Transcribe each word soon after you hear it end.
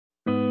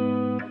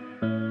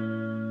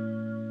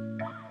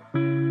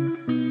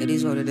It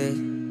is what it is.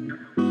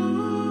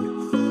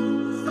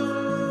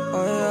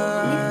 Oh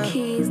yeah. Leave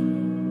keys.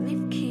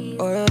 Leave keys.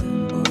 Oh yeah.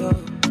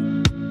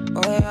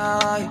 Oh yeah. Oh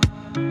yeah.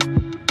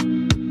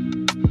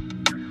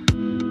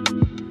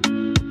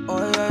 Oh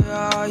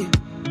yeah. Yeah.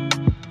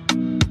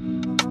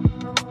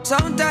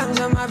 Sometimes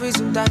I'm happy,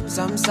 sometimes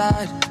I'm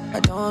sad. I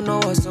don't know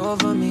what's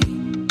over me.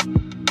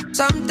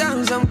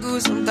 Sometimes I'm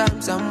good,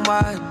 sometimes I'm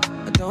wild.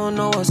 I don't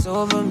know what's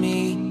over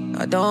me.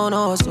 I don't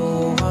know what's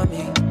over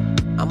me.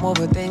 I'm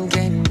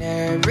overthinking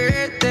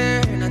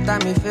everything. At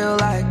time me feel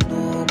like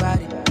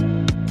nobody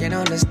can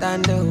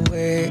understand the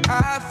way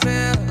I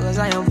feel, cause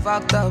I am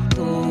fucked up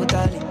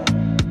totally.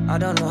 I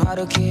don't know how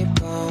to keep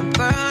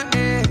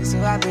company,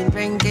 so I've been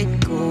drinking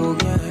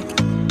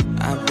cognac.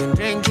 I've been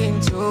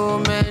drinking too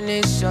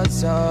many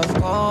shots of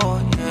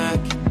cognac.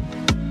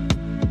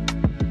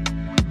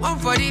 One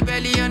for the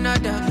belly,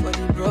 another for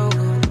the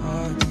broken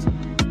hearts.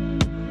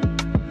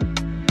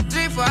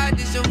 3 for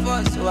addition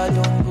 4, so I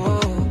don't go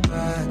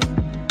back.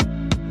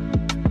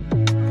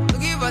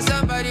 Looking for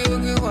somebody who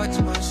can watch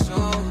my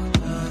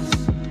shoulders,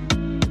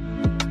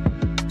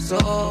 so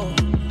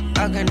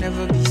I can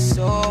never be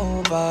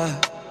sober.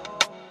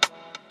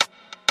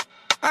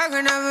 I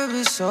can never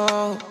be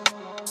so.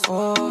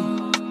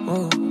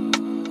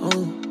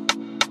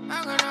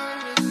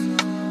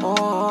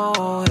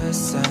 Oh,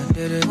 yes, I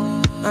did it.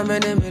 I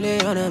made $1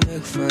 million I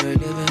make for a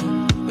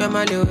living. When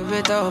my little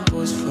bit on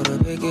post for the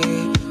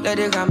biggie. Let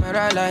the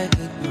camera light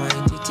hit my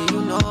titty,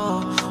 you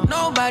know.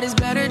 Nobody's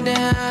better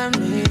than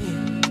me.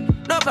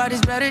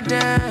 Nobody's better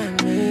than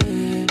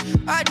me.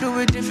 I do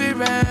it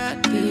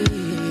differently.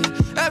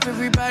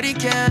 Everybody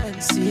can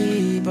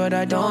see, but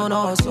I don't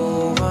know what's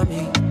over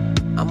me.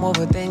 I'm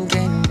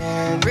overthinking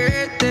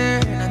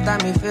everything. At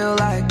time me feel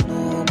like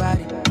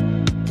nobody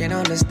can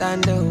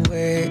understand the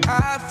way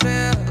I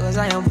feel, cause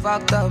I am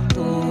fucked up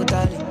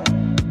totally.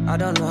 I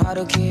don't know how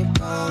to keep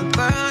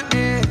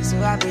company,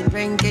 so I've been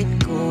drinking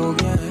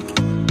cognac.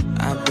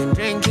 I've been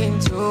drinking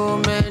too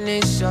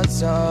many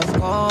shots of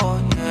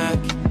cognac.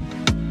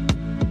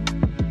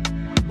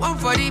 One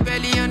for the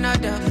belly,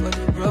 another for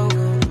the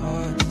broken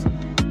hearts.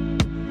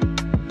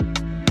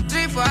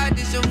 3 for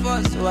addition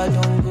 4, so I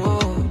don't go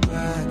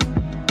back.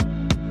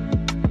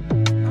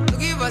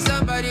 For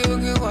somebody who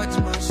can watch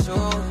my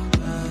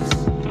shoulders,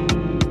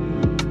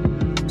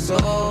 so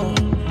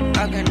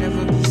I can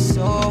never be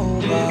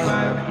sober.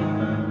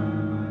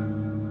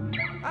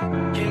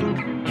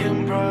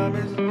 King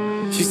promise.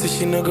 She said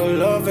she no go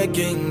love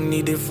again,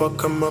 need to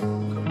fuck him up.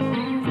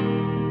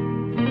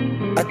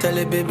 I tell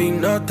her baby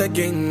not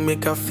again,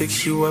 make her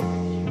fix you up.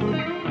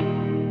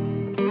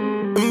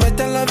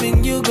 Better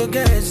loving you go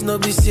guys, no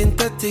be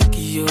synthetic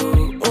yo.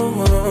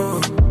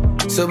 Oh.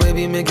 So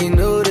baby, make you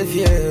know the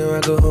fear,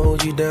 I go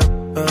hold you down.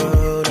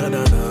 Oh, na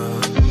na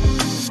na.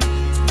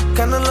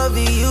 Kinda love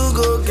you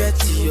go get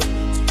to you.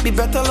 Be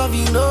better love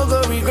you, no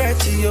go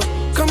regret you.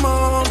 Come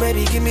on,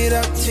 baby, give me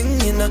that thing,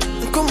 you know.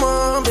 Come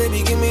on,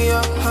 baby, give me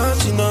your heart,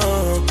 you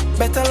know.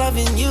 Better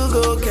loving you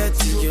go get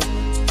to you.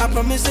 I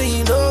promise that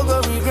you no go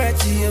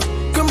regret you.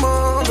 Come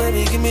on,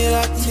 baby, give me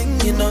that thing,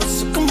 you know.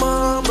 So come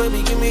on,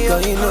 baby, give me your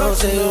heart, you know.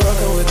 Say you're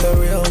rockin' with the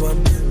real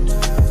one.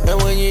 And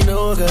when you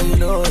know, girl, you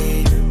know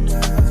it.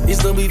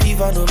 It's no be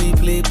FIFA, no be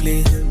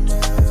play.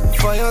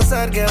 For your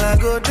side, girl, I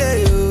go there,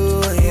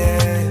 you,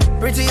 yeah.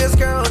 Prettiest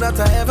girl that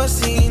I ever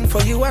seen.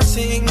 For you, I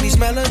sing these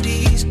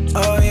melodies.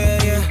 Oh,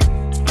 yeah.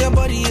 Your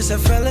body is a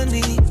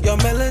felony. Your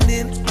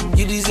melanin,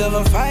 you deserve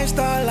a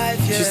 5-star life,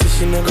 yeah. She said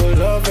she no go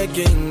love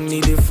again.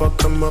 Need to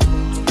fuck him up.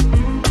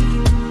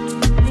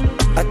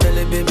 I tell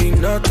her, baby,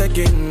 not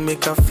again.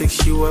 Make her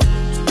fix you up.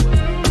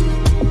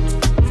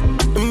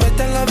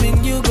 Better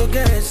loving you go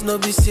guys, no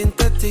be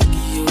synthetic,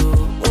 you.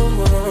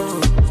 Oh.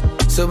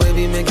 So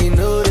baby, make you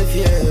know the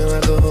fear, I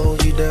go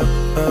hold you down.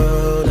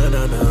 Oh, na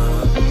na na.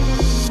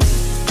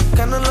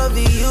 Kinda love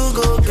you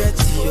go get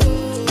to you.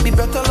 Be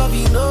better love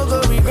you, no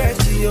go regret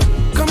you.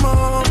 Come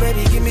on,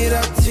 baby, give me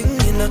your heart, you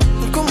know. Better loving you go get to you.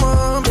 I promise that you no go regret you. Come on, baby, give me your heart, you know. So come on, baby, give me your heart, you know. So baby, make you know the fear, I go hold you down. Oh, na na na. Kinda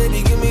love you go get to you. Be better love you, no go regret you. Come on, baby, give me that thing, you know. Come on,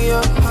 baby, give me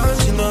your heart,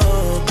 you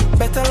know.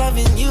 Better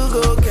loving you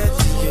go get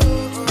to you.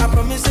 I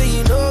promise that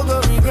you no go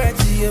regret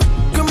you.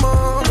 Come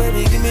on,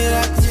 baby, give me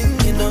that thing,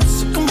 you know.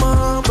 So come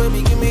on,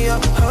 baby, give me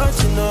your heart,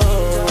 you know.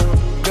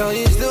 Girl,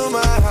 you still my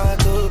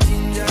heart, oh.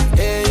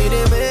 Yeah, you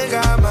didn't make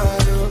a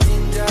mad, oh.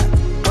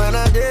 When I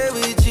did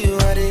with you,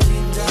 I did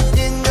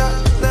ginger,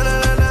 na na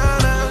na na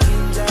na.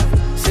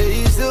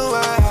 Say you still my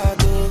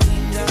heart, oh.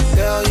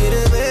 Girl, you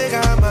didn't make a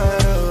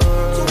mad,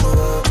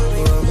 oh.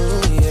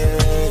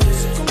 Yeah.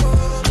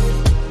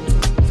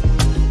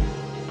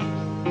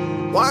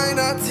 Why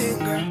not thing,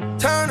 girl?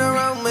 Turn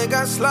around, make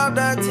us slap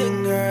that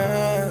thing,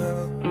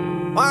 girl.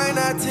 Why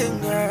not thing,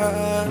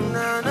 girl?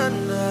 Na na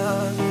na.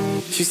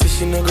 She said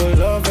she no go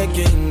love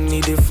again,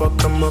 need to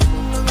fuck him up.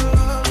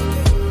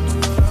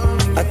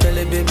 I tell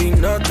her, baby,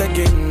 not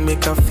again,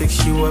 make her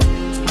fix you up.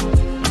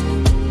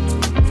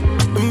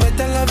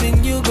 Better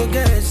loving you go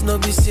guys, no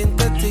be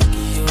synthetic,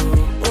 yo.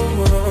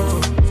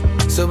 Oh.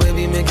 So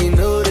baby, make you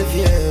know the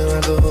fear,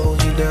 I go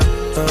hold you down.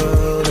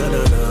 Oh, na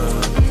na na.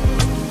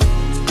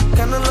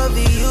 Kinda love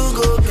you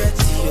go get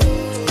to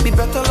you. Be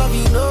better love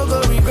you, no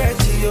go regret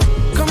you.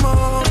 Come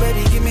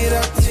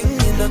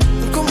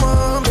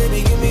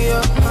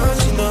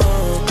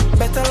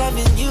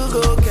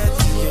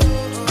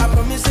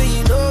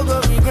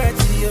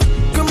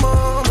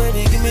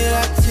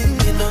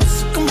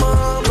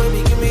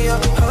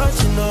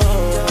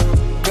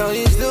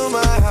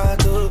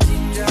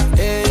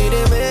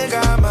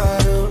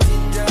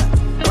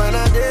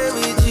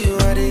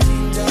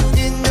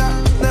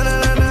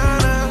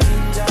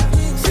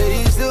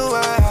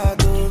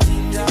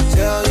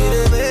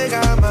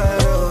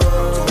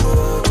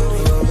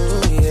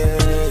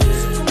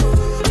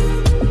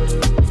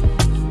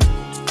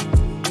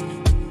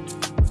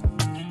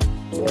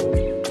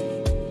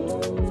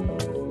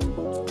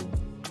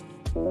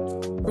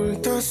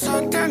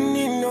something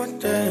in no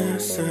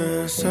dance,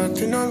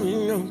 something I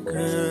mean no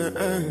good.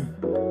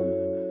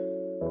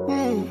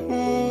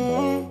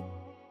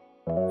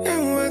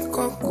 And what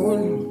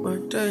cool,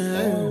 but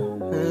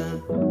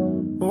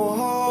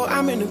oh,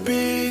 I'm in a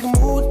big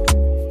mood.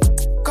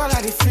 Call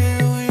I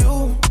feel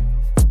you.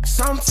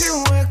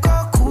 Something wake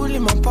up cool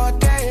in my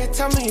body.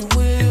 Tell me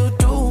will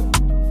do.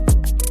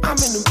 I'm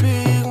in a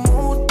big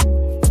mood.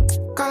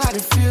 Call I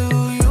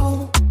feel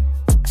you.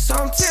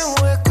 Something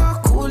wake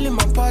up cool in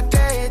my body.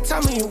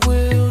 Tell me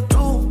will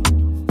do.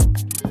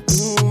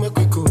 Make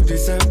we go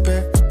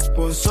December.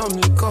 Pour some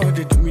liquor,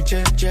 they do me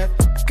jet.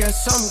 Get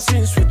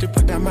something sweet to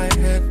put on my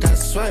head, I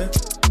swear.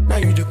 Now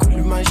you the cool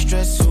in my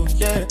stress, so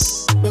yeah.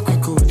 Make we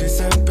go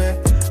December.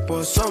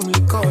 Pour some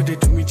liquor, they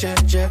do me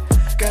jet.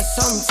 Get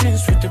something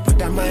sweet to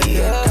put on my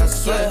head, I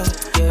swear.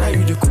 Now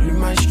you the cool in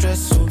my stress,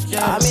 so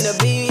yeah. I'm in a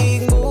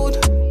big mood.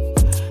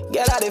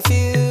 Girl, I dey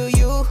feel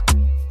you.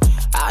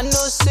 I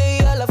know say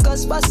I love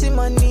cause passing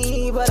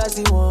money, but I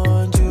still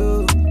want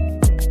you.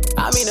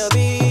 I'm in a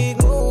big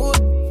mood.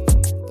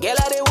 Girl,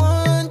 I dey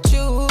want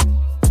you.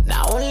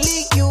 Now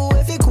only you,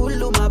 if you cool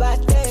to my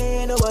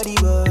body, nobody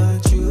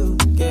but you.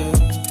 Yeah.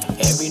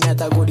 Every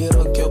night I go dey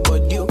rock your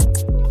body.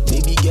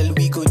 Baby girl,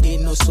 we go dey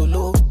no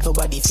solo.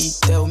 Nobody fit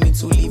tell me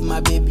to leave my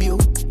baby.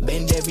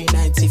 Bend every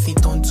night if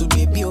it turn to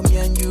baby. Me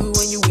and you,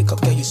 when you wake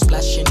up, girl, you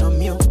splashing on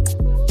me.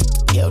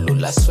 Yeah,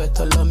 Lula sweat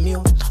all on me.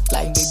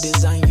 Like the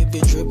design, you be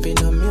dripping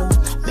on me.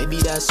 Maybe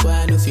that's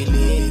why I don't feel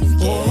it.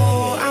 Yeah.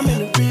 Oh, I'm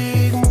in a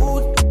big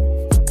mood.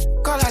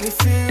 Call I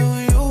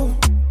feel you.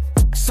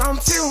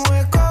 Something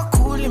wake up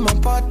cool in my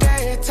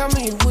body. Tell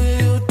me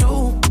will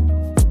do.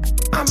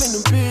 I'm in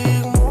a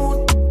big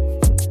mood.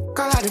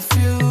 Call I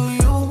feel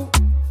you.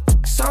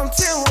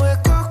 Something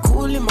wake up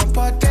cool in my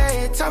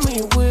body. Tell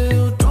me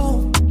will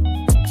do.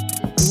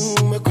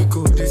 Make we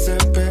go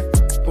December.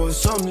 Pour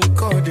some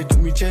liquor, they do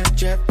me jet.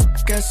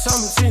 Get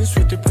something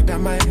sweet to put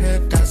on my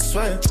head, I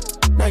swear.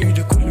 Now you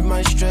the cool in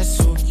my stress,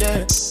 so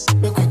yeah.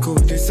 Make we go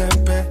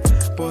December.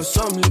 Pour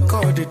some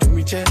liquor, they do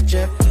me jet.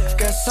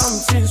 Get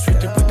something sweet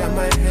to put on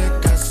my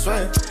head, I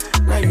swear.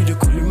 Now you the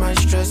cool in my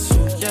stress,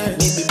 so yeah.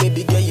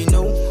 Baby girl, you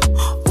know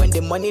when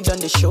the money done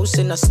the show,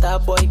 send a star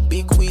boy,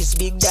 big whiz,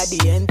 big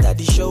daddy enter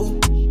the show.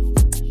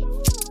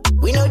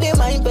 We know they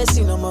mind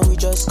person, we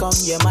just come,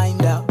 yeah,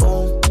 mind our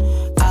own.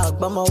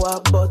 Agbama wa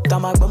but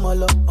I'm agbama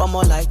lo, I'm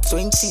like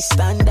 20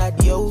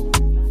 standard, yo.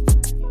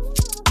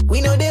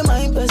 We know they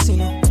mind person,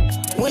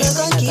 we not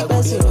gonna keep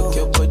us rock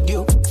your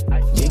body.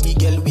 Baby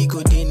girl, we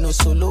go dey no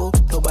solo.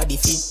 Nobody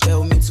fit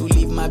tell me to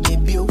leave my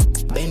baby.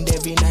 Bend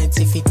every night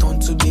if it turn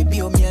to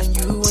baby. Me and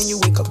you, when you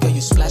wake up, girl,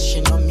 you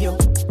splashing on me.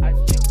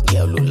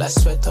 Girl, Lula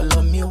sweat all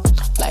on me.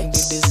 Like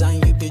the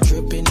design, you be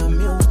dripping on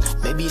me.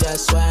 Maybe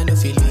that's why I don't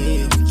feel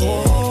it.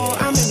 Yeah. Oh,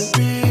 I'm in a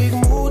big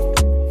mood.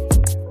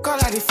 Call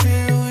I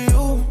feel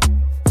you.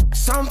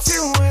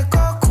 Something wake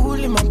up cool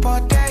in my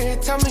body.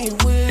 Tell me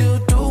will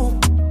do.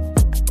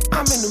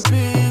 I'm in a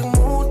big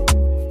mood.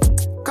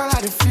 Call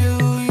I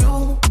feel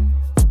you.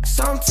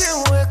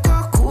 Something wake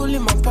up cool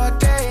in my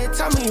body.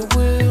 Tell me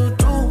will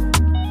do.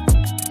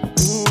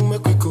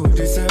 Make we go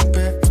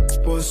December.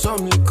 Pour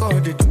some liquor,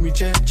 they do me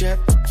jet.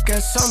 Get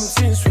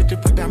something sweet to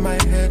put on my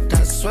head,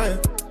 I swear.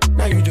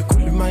 Now you the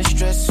cool in my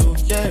stress, so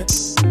yeah.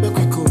 Make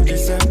we go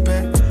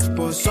December.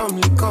 Pour some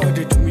liquor,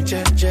 they do me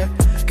jet.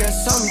 Get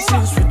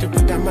something sweet to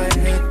put on my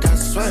head, I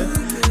swear.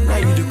 Now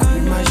you the cool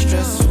in my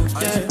stress, so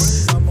yeah.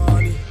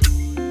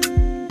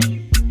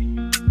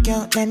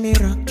 Girl, let me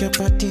rock your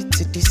body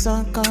till the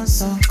sun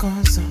comes on.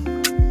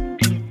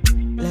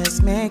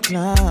 Let's make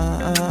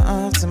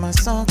love till my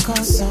song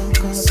comes on.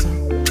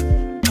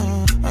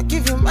 I'll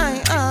give you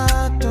my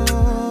heart,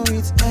 oh,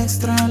 it's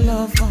extra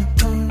love.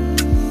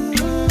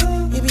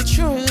 It be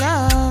true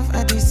love,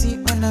 I be see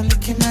when I'm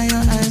looking at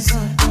your eyes.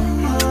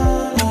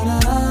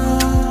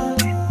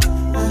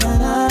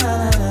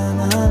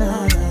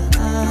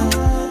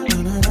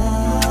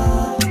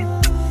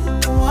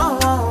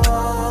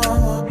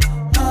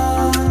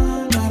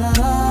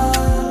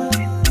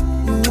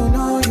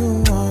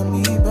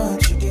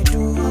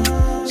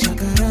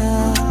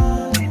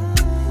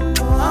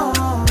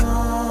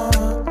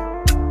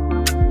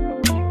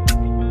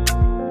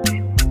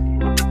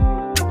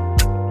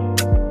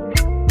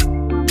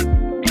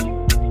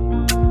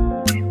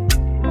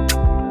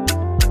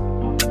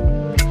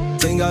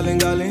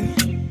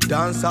 Ting-a-ling-a-ling,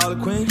 dance-hall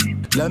queen.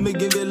 Let me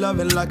give you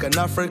loving like an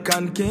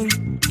African king.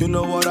 You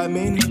know what I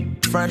mean?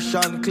 Fresh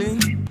and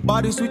clean.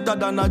 Body sweeter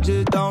than a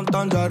J down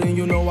tangerine.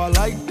 You know I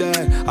like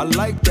that, I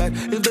like that.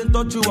 If they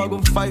thought you, I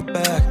gon' fight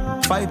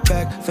back. Fight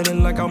back,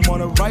 feeling like I'm on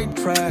the right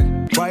track.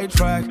 Right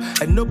track,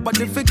 and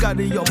nobody figure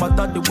it your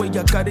matter the way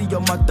you carry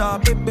your matter,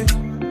 baby.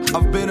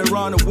 I've been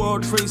around the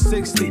world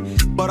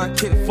 360, but I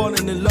keep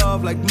falling in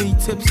love like me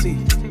tipsy.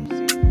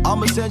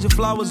 I'ma send you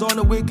flowers on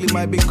the weekly.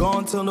 Might be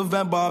gone till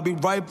November. I'll be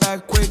right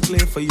back quickly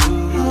for you.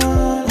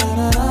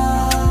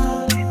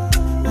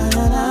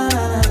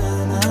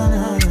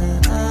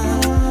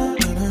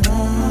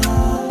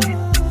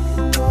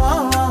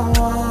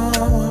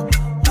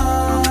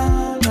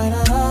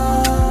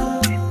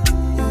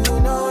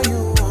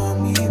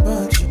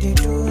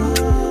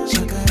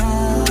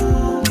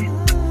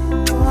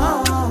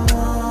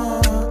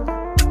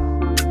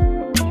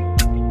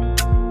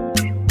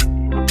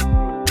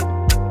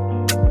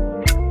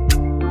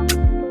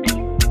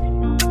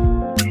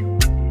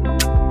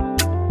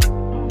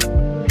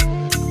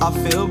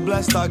 I feel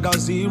blessed, I got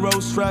zero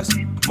stress.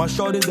 My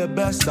shorty the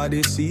best, I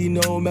did see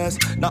no mess.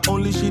 Not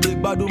only she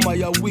did badu my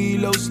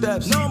willow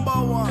steps. Number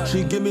one,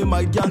 she give me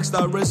my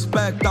gangsta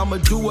respect. I'ma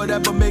do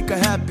whatever make her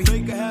happy.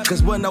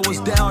 Cause when I was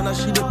down, I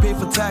she did pay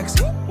for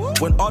taxi.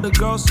 When all the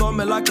girls saw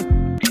me like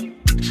a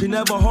she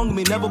never hung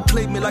me, never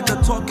played me like a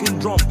talking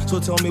drum. So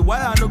tell me why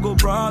I no go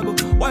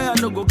brag, why I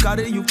no go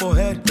carry you for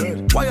head,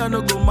 why I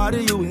no go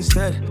marry you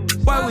instead,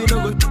 why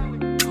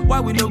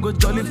we no go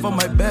jolly for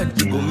my bed.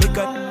 You go make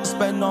her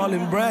spend all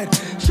in bread.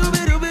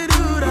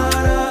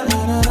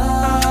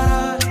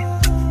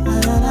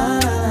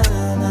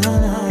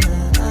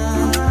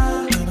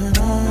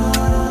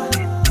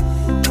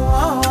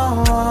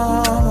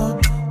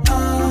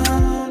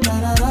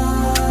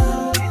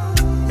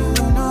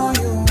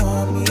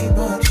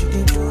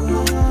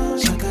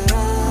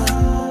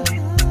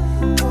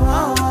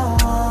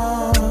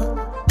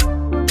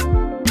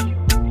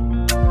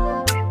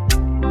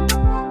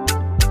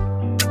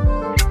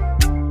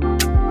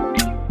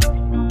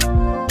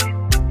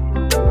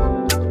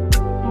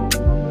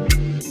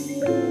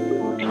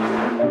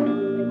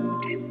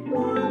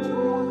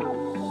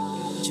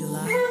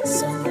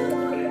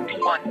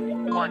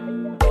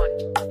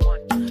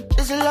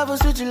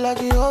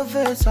 Like your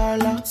face,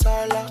 Sarla.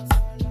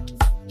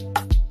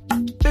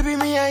 Baby,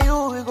 me and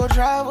you, we go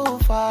travel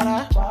far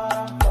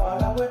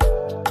away.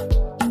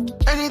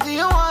 Anything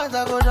you want,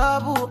 I go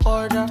double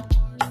order.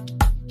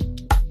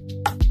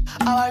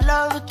 Our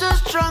love is too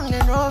strong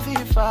and no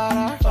feel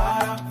far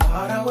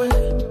away.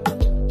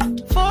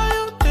 For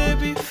you,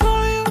 baby,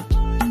 for you,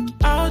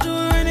 I'll do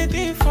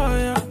anything for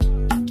you.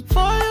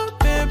 For you,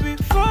 baby,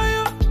 for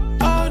you,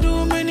 I'll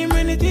do many,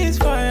 many things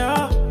for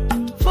you.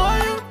 For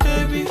you,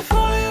 baby,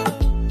 for you,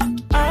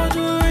 I'll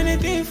do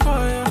anything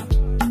for you.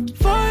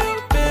 For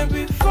you,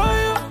 baby, for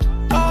you,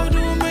 I'll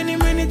do many,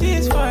 many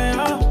things for you.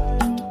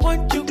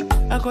 Want you,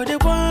 I go to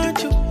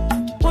want you.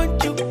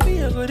 Want you,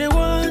 me, I go to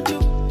want you.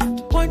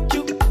 Want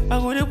you, I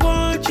go to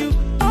want you.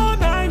 All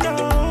night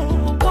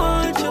long.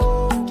 Want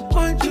you,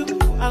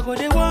 I go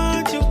to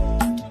want you.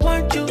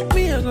 Want you,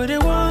 me, I go to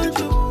want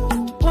you.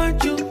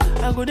 Want you,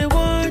 I go to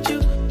want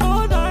you.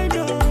 All night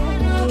long.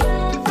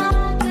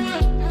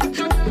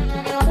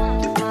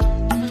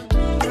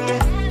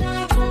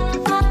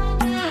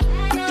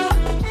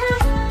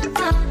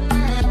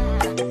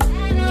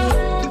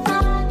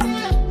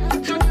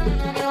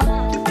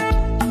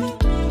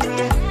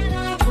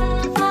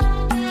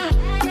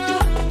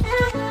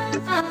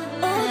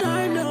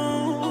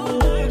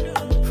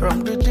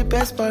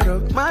 Best part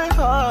of my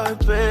heart,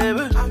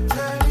 baby. I'm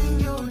telling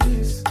you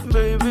this,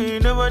 baby.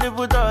 Nobody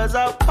put us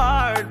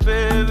apart,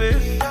 baby.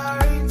 We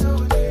are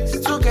into this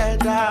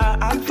together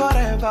and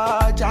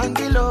forever.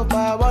 Jungle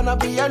lover, wanna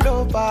be a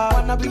lover,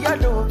 wanna be a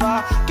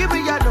lover. Give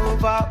me a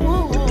lover,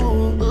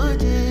 ooh,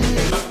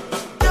 yeah.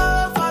 Go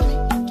for me,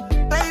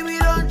 baby.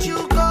 Don't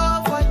you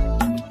go for it.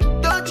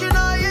 Don't you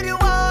know you the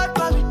one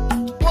for me?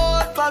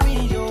 One for me,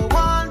 you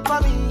want for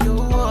me, you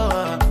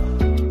want.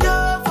 Go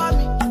for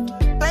me,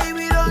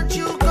 baby. Don't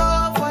you go.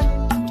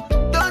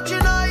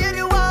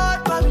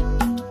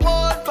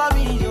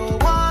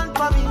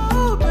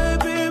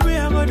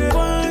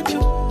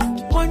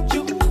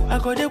 I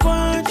go to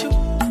want you,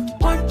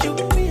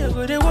 me, I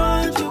go to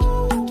want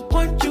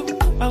you,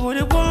 I go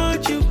to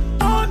want you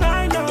all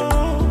night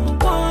long.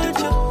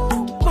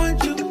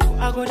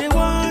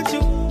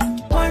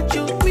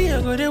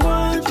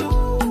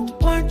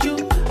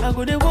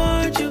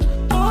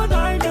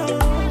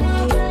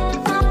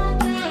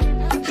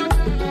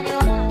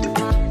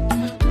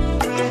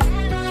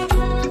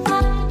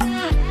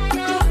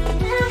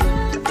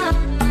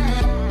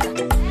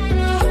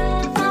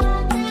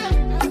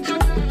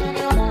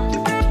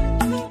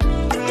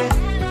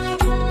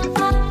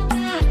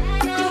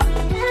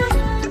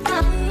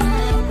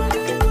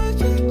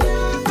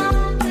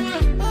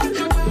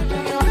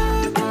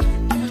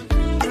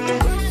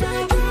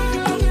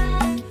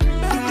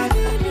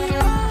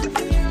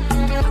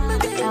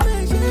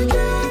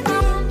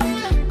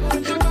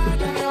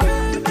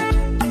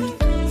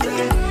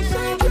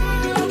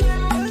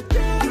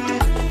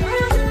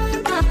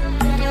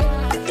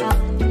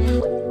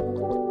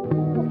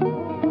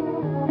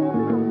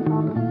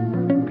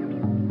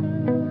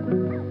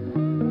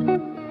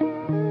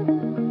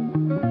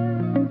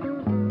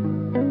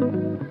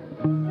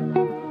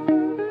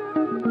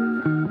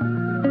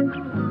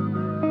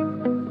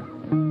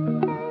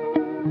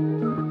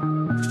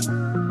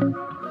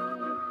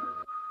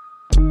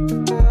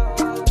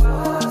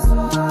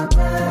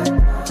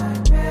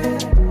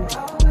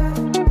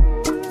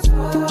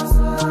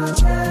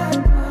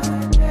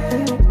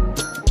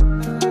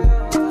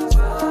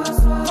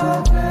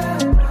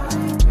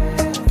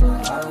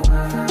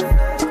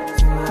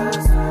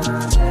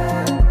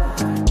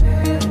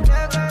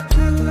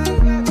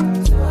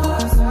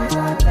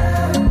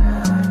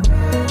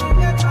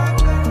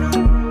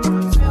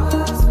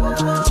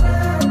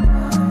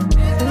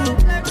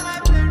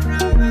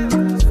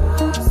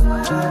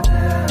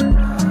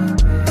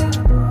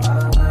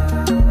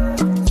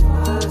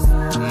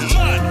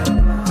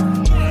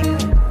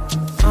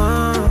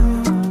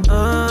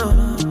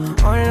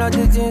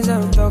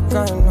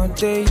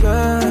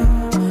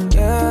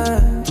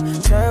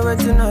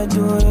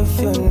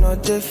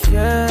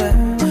 fear,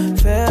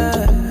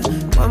 fear.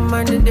 One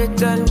man they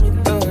tell me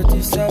to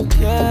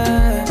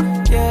disappear,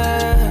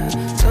 yeah.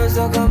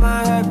 So come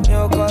and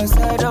help me, cause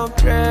I don't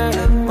pray,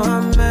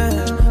 my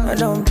man, I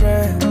don't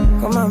pray.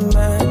 Come on,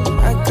 man,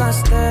 I can't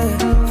stay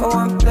for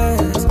one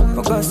place,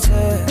 for God's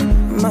sake,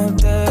 my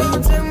day.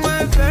 Don't take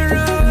my pain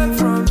away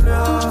from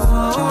you.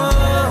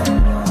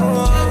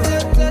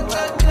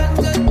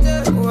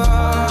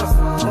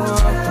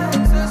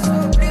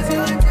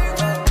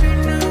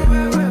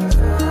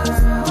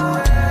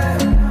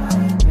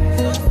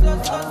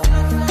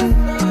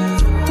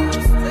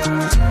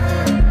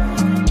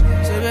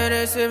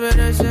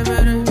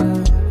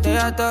 They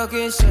are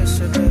talking shit,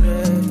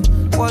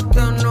 what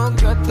them no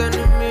getting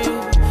in me.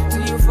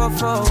 See you for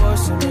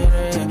what's in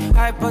me.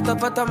 I put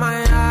on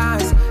my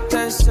eyes,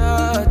 10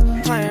 shots,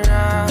 my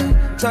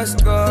right,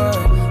 just good.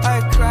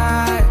 I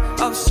cry,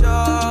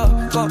 offshore,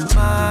 got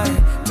my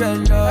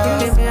dreadlocks.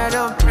 Believe me, I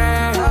don't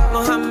pray,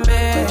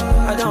 Mohammed,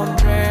 I don't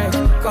pray.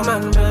 Come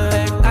on,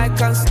 babe, I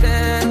can't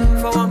stay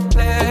for one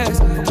place.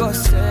 For God's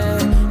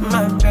sake,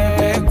 my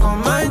babe,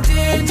 come and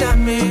teach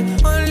me.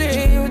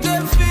 Only you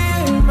that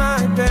feel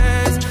my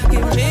best.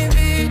 Give me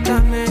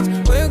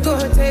vitamins, we're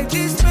gonna take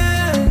these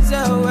pains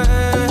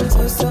away.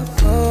 So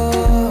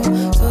cold,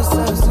 so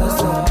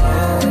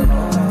cold.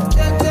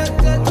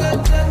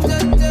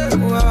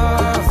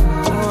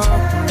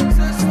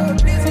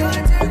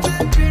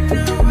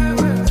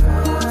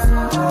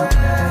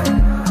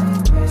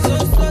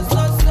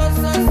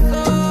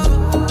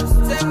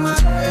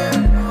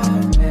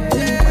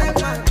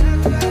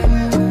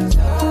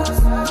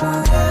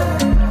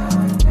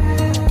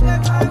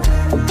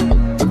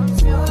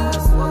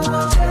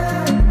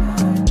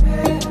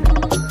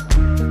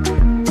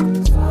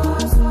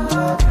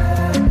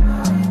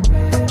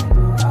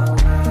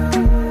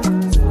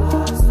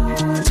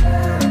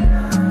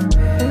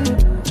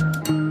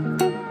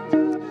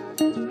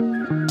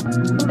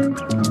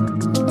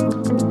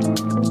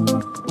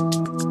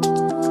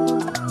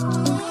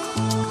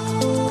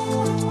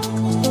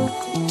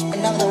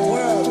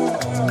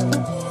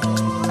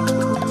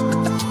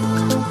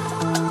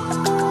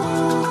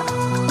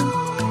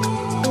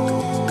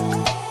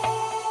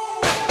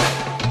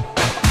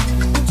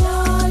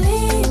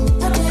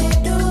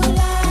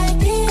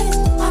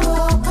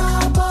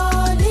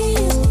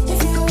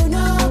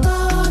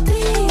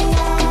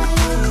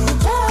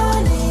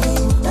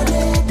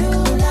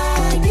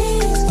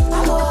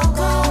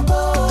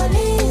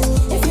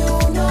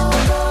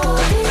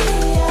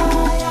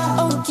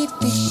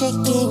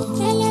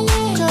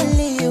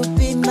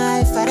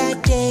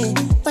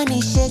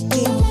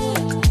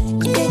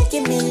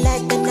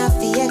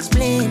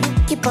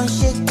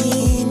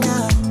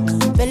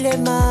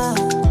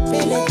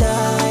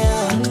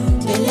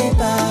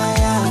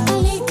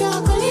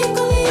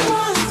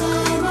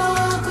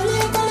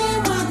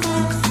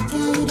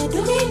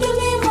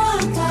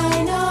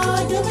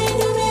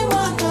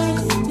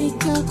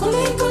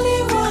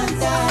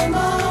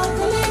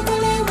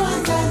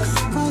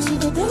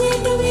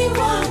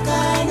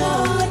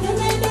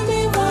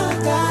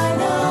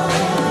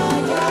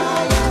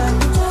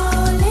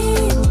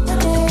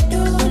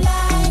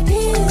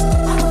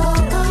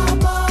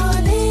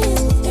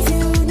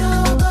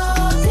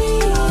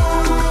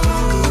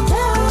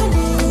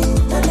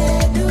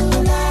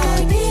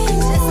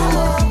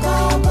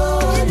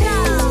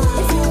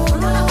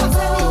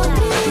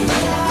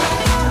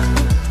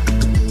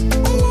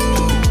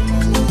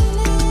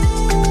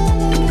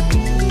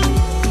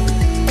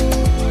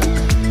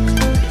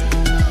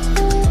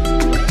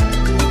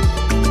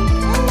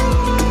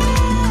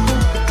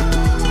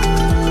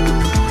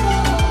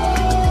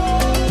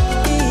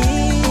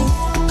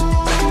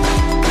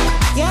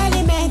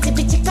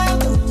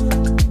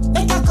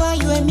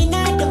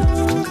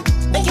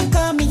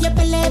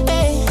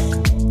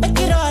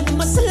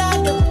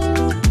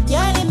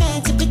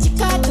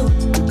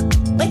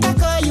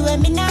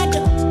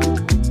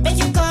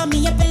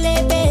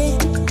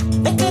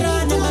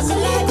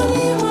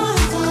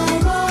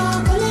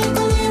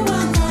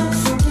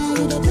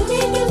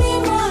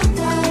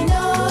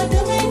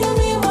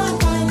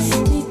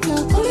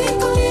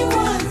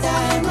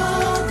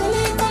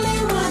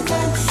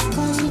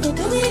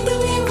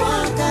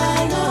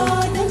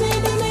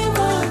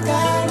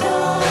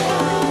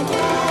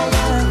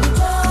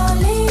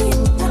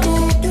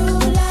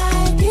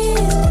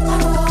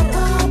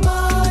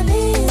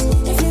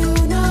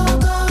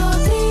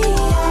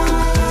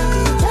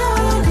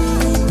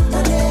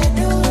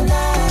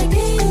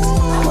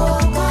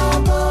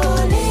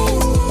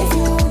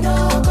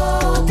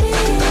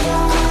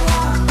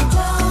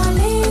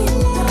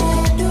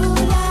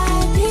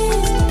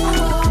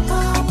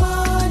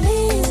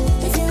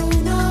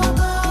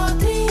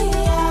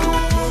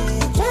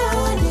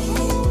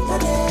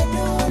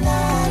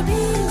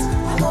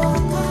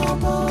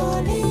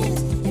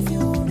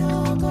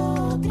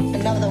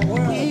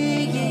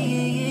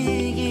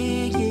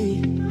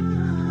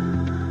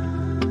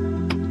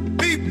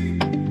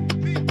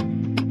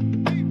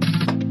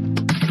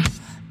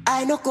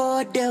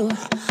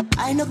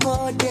 I no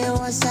go there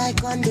once I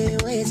on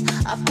the ways.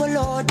 I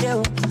follow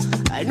them.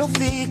 I no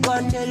fake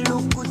on the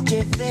look with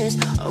your face.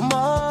 I'm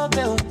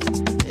mobile.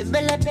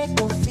 Bele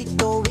beko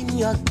fito in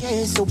your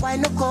case. So I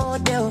no go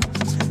there.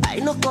 I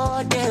no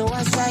go there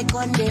once I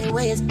on the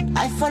ways.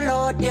 I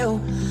follow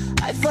them.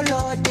 I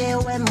follow there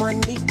when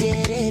money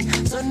get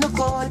it. So no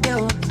go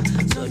there.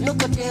 So no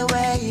go there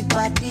where you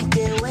party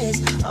the ways.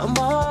 I'm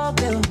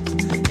mobile.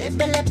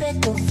 Bele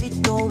beko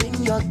fito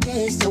in your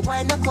case. So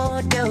I no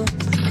go there.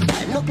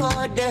 I no go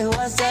there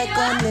once I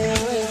on the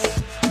ways.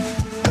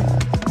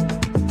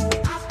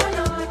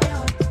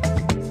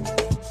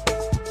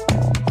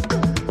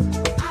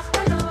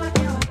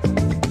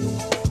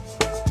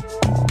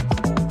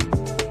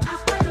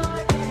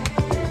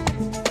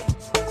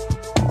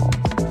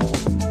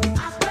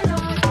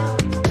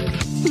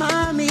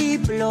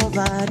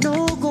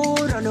 No go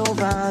run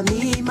over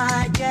me,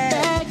 my jet.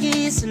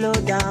 Peggy, slow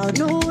down,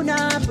 no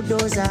na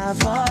bulldozer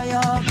for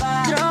your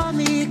back. Draw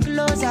me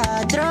closer,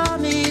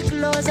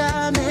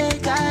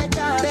 make I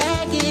die.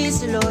 Peggy,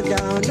 slow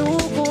down, no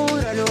go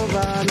run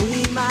over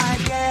me, my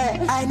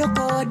jet. I no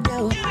go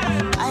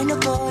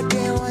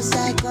there, once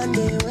I on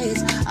the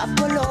ways. I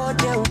follow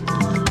them,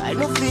 I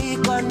no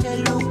fake on the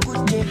look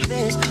with the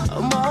face.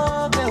 I'm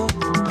mobile,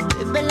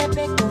 bele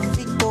beko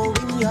fito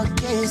in your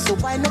case, so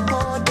I no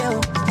go there.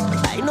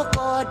 I no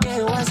go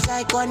there once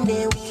I on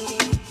the way.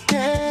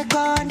 Take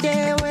on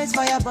the ways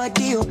for your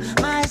body, oh.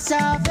 My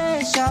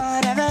salvation,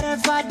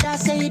 Reverend Father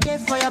say it there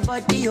for your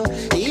body, oh.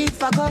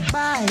 If I go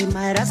by,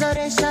 my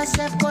resurrection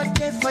self go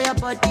there for your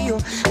body, oh.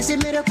 It's a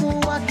miracle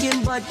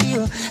walking body,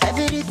 oh.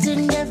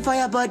 Everything there for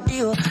your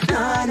body, oh.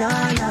 Na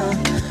na na,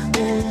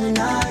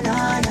 na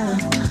na na.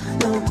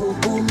 No go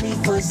boom me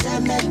for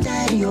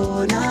cemetery,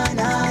 oh. Na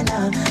na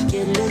na,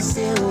 kill us,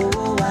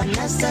 oh,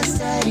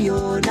 unnecessary,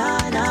 oh.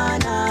 Na na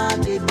na,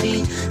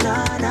 baby,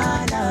 na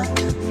na na,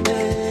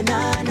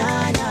 na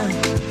na na,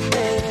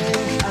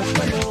 I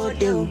follow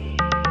you.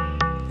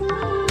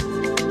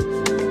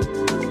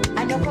 I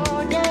no go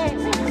there,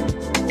 yeah.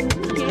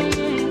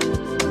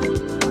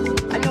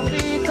 I no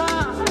pick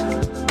up.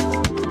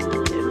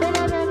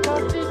 Better make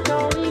up fit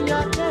in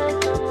your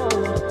chest,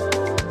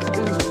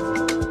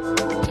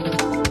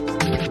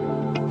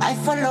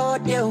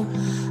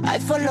 I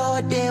follow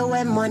you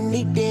when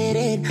money did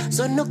it.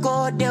 So no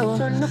go there,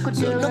 so no go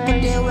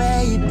there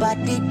where you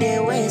party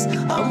the ways.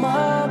 I'm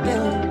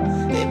mobile.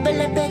 People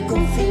let me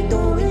confito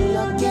in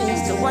your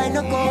case. So I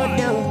no go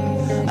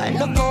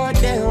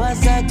there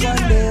once I on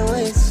the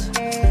ways.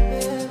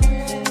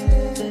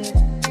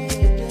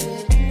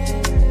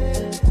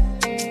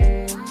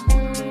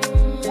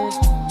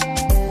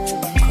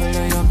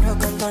 Color your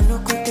broken, no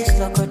good this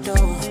locoto.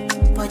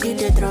 Body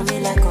they draw me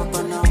like a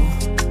bono.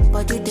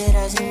 Body they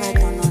rise in my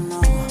tono, no.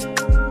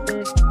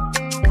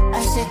 I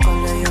say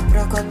color your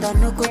broken,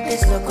 no good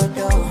this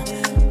locoto.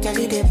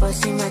 Kelly they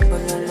bossy my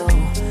pololo.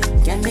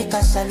 Can make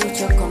a salute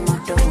your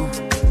commando.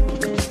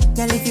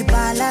 Girl, if you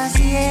balance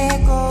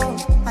Diego,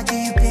 I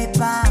give you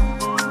paper.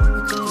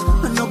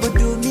 No go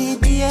do me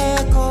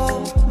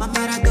Diego, my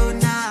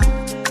Maradona.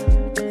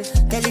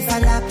 Girl, if I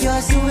lap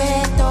your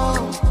sueto,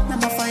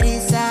 I'm a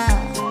farisa.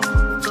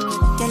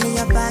 Girl,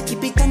 your back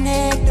keep it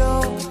connected,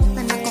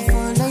 and I can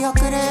follow your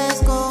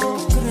cresco.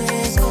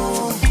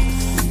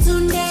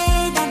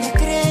 Sunday down the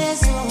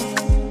cresco,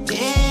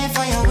 yeah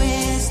for your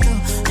waist,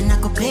 and I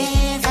could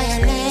pay for your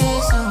lace.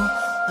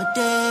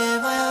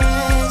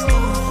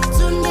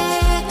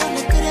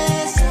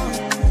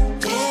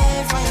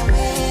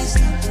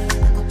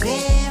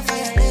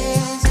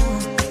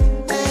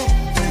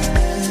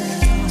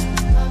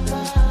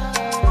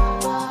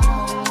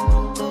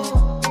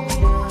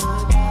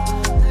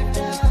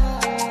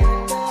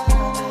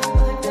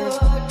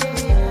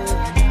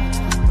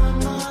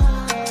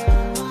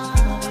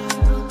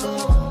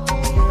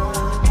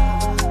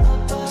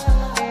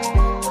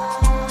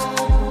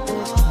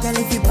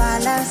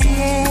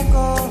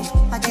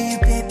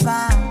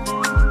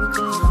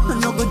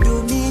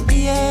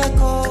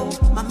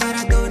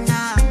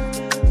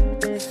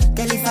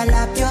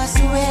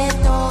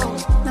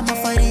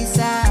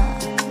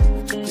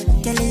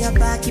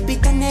 Keep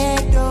it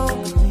connected,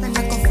 and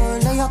I can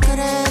follow your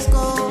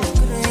cresco.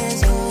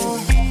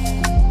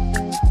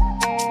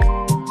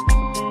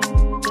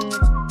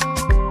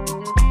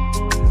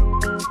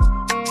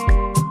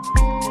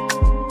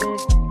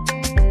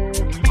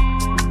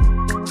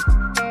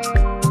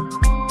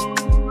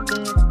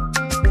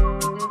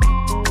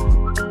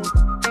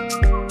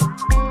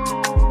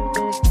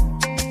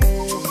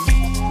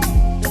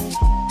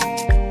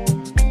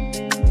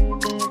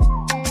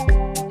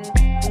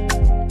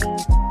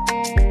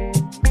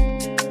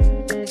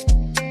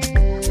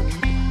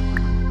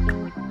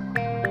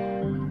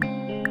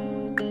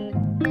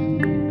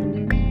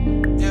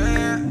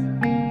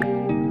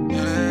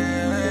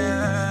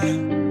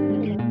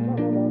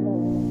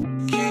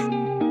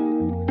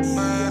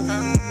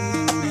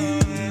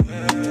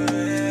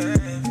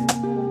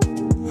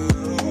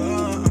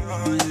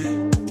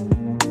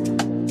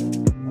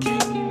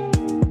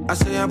 I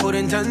say I put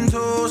in 10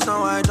 toes,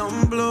 now I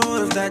don't blow.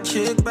 If that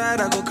chick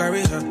bad, I go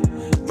carry her.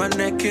 My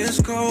neck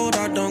is cold,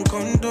 I don't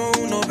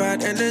condone no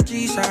bad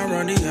energies, I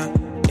run it up.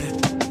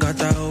 Yeah.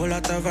 Got a whole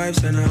lot of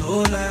vibes and a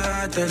whole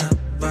lot of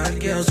bad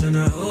girls and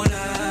a whole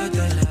lot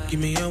of give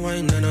me a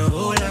wine and a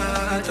whole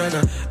lot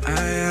of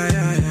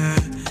aye.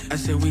 I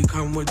said we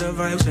come with the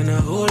vibes and a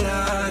whole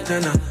lot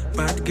of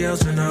bad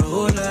girls and a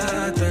whole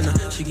lot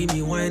of she give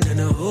me wine and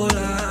a whole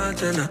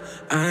lot of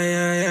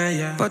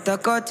aye. But I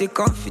got it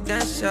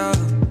confidential.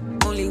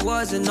 Only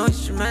was an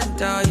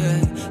instrumental,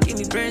 yeah. Give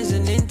me brains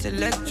and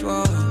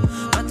intellectual.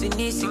 Nothing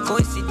easy,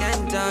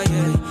 coincidental,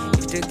 yeah.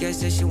 If the girl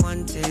says she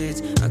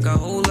wanted, I got a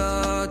whole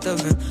lot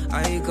of them.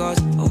 I got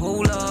a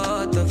whole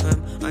lot of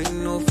them. I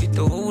know fit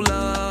a whole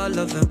lot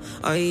of them.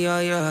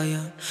 Aye.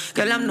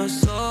 Girl, I'm not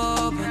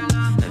sober.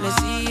 Let me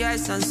see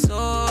ice and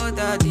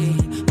soda,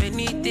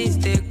 many things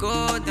they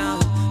go down.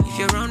 If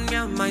you're around me,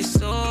 I'm my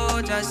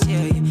soldiers,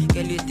 yeah.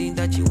 Girl, you think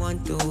that you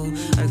want to?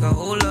 I got a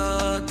whole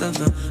lot of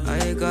them.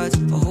 I got a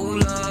whole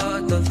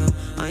lot of them.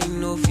 I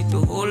know fit a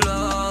whole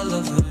lot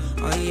of them.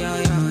 Aye.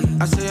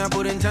 I say I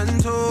put in 10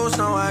 toes,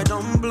 now I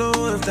don't blow.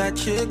 If that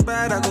chick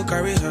bad, I go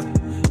carry her.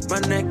 My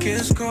neck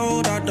is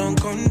cold, I don't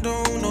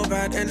condone no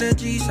bad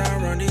energies, I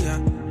run it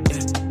up.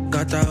 Yeah.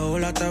 Got a whole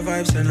lot of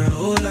vibes and a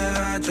whole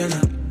lot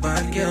of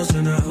bad girls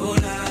and a whole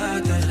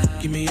lot of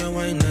give me a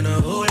wine and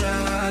a whole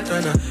lot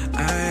of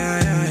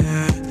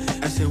aye.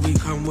 I said we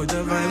come with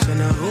the vibes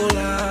and a whole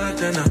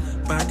lot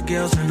of bad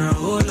girls and a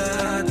whole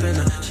lot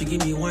of she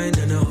give me wine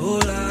and a whole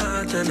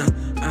lot of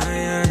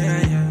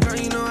aye. Girl,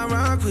 you know I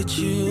rock with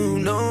you,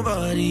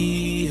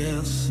 nobody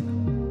else.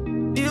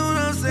 You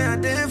know say I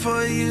did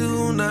for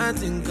you,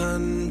 nothing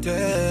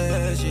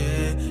contest,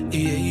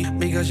 yeah.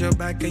 Because your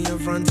back and your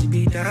front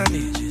be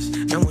damages.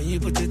 And when you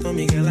put it on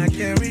me, girl, I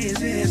can't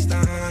resist,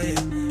 yeah.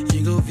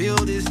 You go feel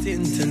this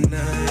thing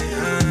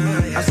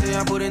tonight. I say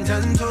I put in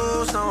 10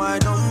 toes, now I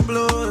don't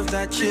blow. If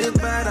that chick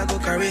bad, I go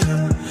carry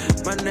her.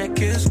 My neck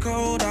is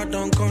cold, I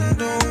don't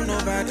condone no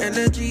bad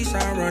energies,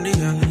 I run it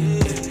up.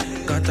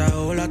 Yeah. Got a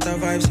whole lot of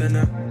vibes and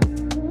a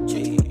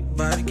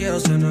bad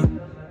girls and a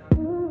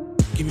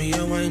give me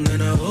a wine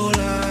and a whole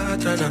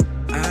lot of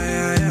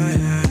aye.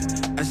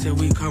 I said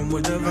we come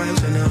with the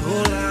vibes and a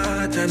whole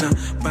lot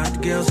of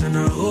bad girls and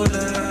a whole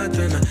lot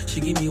of she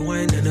give me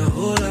wine and a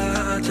whole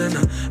lot of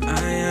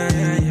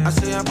aye. I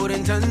say I put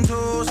in 10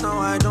 toes, now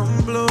I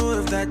don't blow.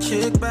 If that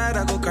chick bad,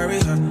 I go carry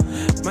her.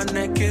 My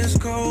neck is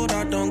cold,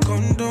 I don't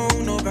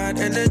condone no bad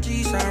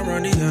energies, I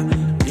run it up.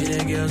 Yeah,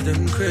 the girls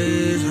them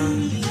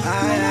crazy,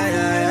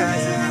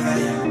 aye.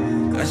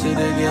 I say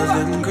the girls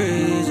them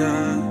crazy,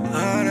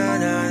 nah,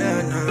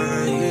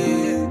 yeah.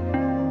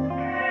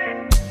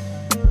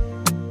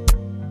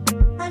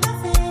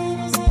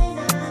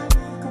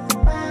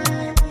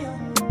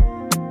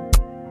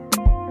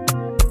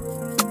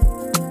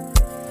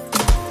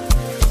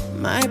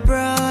 My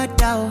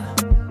brother,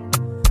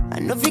 I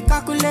know fi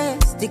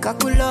calculate, the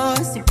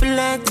calculus, the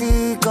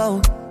plenty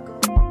go.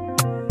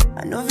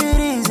 I know fi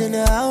reason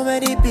how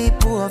many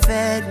people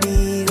offend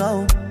me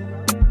go.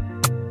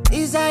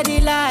 Inside the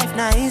life,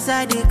 now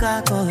inside the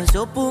carcass.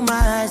 Open my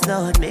eyes,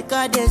 Lord, make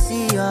I dey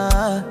see ya.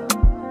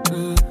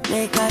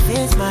 Make I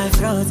face my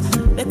front.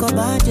 Make a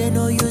budget,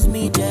 no use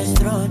me just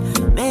run.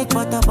 Make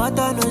butter,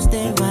 no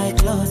stain my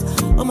clothes.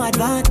 On my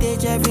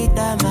advantage every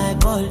time I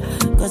ball.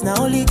 Cause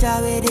now only Jah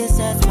way they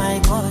set my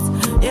course.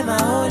 In my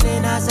whole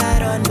lane as I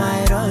run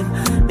my run.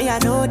 Me I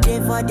know they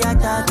for the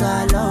attack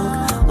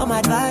along. On my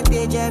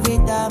advantage every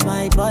time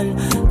I ball.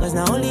 Cause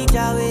now only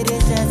Jah way they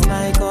set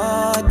my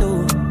course.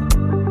 Oh.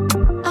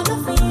 I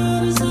don't feel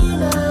this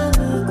enough,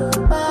 me go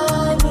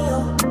by me,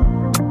 oh.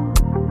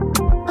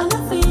 I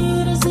don't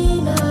feel this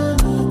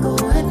enough, me go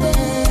and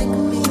take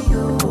me,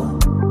 oh.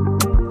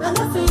 I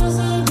don't feel this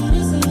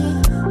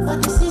for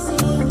the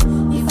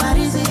season. If I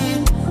reason,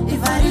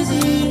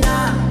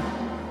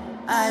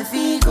 I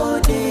feel go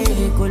day,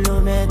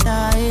 kolometa,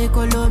 I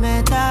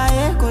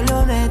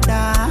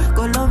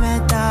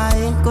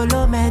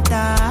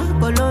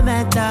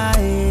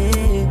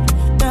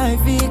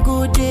feel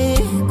good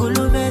day,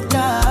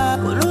 kolometa,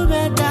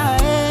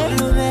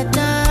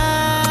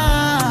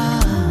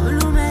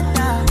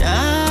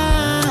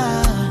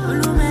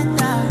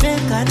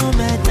 make I no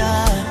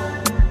matter.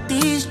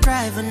 This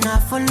driving I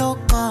follow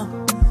come,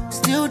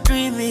 still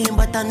dreaming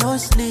but I no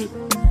sleep.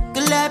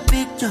 Clear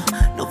picture,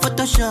 no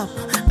Photoshop.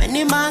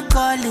 Many man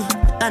calling,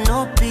 but I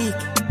no pick.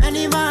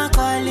 Many man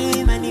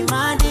calling, many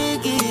man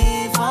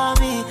digging for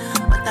me,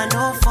 but I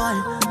no fall.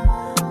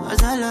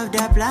 Cause all of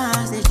their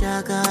plans, they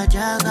jaga.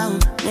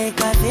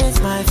 Make I face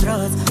my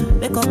front.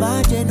 Make a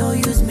budget, no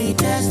use me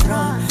test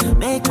run.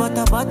 Make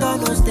butter,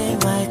 no stay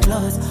my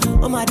clothes.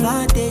 On my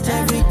advantage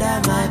every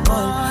time I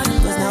ball.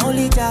 Cause now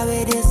only Jah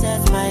way they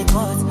set my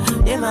course.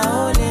 In my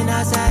whole lane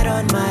as I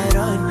run my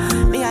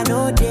run. Me I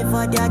know they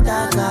for the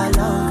attack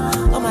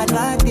along. On my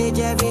advantage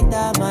every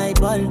time I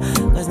ball.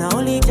 Cause now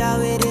only Jah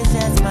way they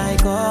set my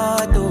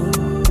course. Oh.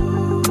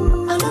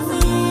 I don't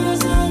feel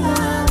this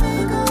enough, we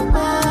go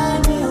by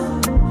me, oh.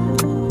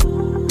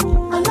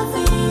 I don't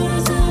feel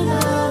this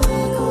enough, we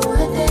go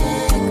and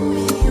take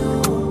me, oh.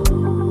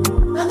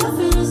 I don't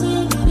feel this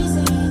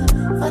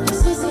for the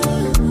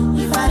season.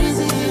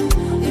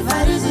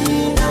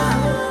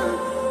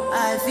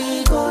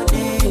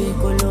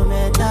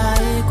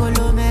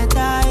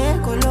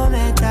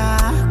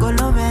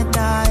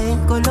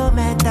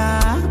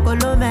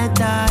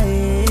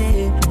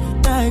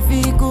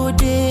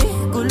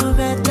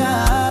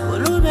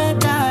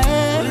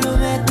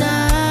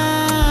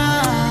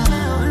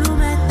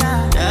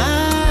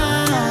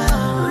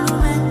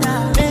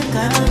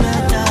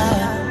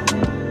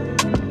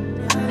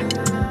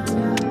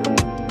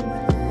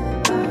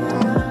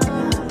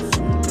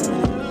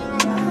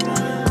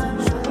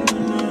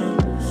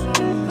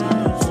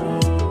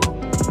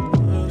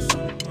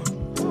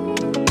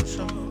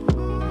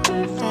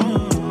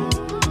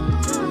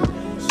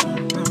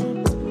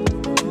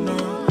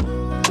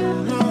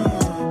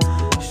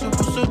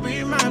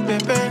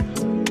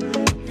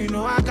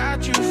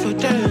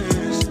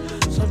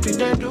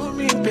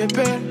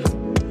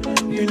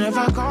 You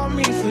never call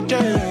me for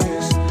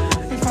this.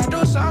 If I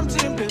do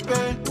something,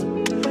 baby,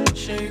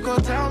 you go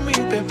tell me,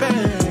 baby.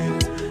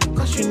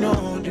 Cause you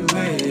know the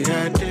way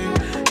I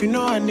did. You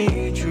know I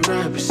need you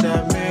right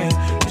beside me.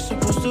 You're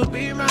supposed to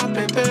be my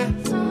baby.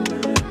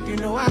 You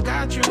know I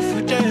got you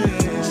for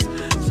this.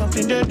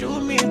 Something they do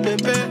me,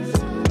 baby.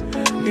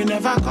 You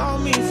never call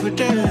me for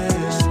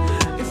this.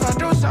 If I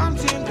do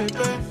something,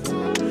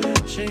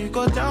 baby, you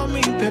go tell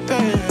me,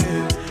 baby.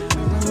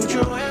 Would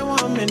you wait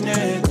 1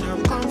 minute?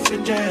 I'm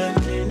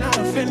confident, not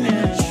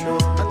finish.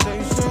 I tell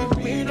you, say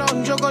me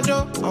don't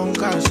jogodo. On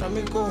gas, I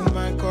me go,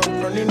 my God,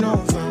 running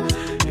over.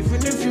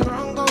 Even if you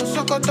wrong, go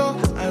sokoto.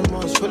 I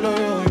must follow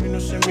you. You know,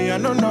 see me, I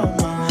don't know,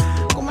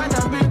 man. Come on,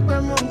 that big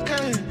boy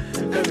monkey.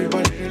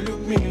 Everybody they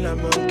look me like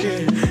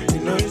monkey. You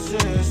know you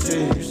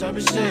say, you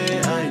sabi say.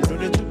 I know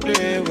that to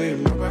play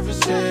with my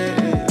prophecy.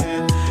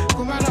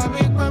 Come on, that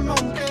big boy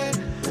monkey.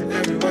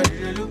 Everybody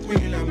they look me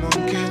like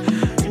monkey.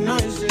 You know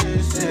you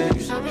say,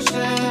 you sabi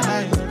say.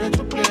 I know that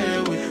to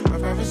play with my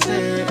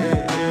prophecy.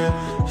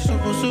 You're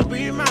supposed to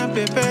be my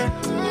baby.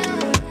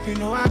 You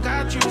know I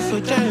got you for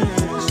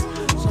this.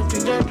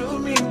 Something that do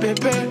me,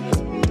 baby.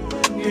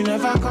 You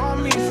never call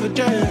me for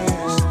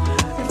this.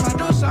 If I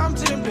do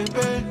something,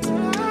 baby,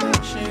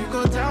 you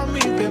go tell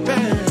me, baby.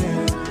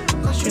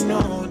 Cause you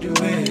know the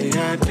way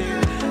I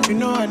did. You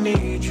know I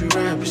need you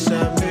right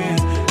beside me.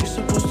 You're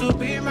supposed to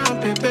be my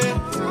baby.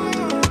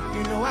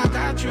 You know I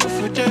got you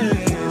for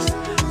this.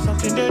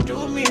 Something that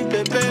do me,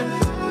 baby.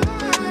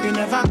 You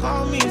never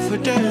call me for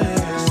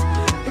this.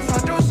 If I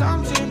do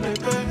something,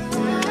 baby,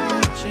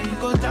 you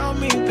go tell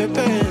me,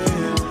 baby.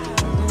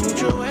 Would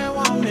you wait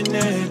 1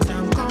 minute?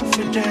 I'm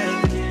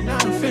confident,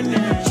 not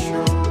finished.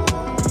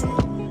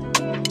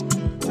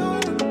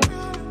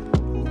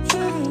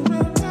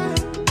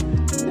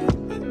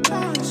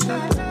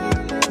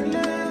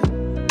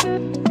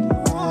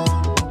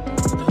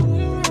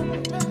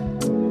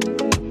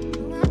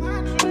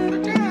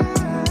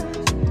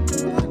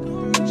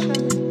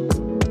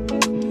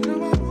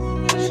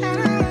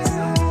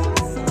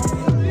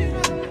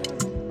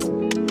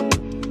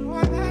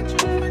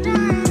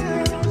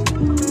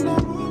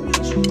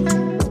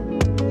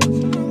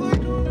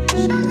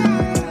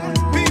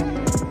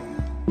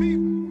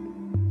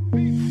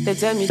 They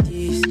tell me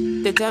this,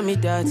 they tell me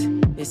that.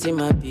 They say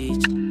my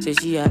bitch, say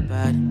she a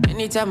bad.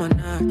 Anytime I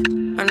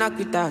knock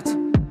it out.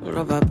 No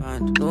rubber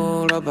band,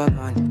 no rubber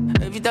band.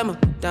 Every time I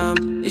put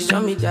down, they show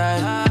me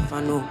that. If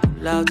I know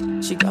loud,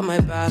 she got my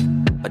back.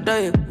 But do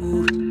you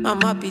ooh,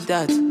 I'm happy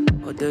that.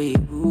 But do you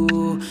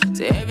ooh,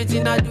 say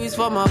everything I do is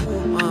for my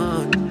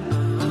woman.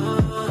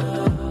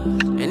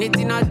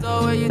 Anything I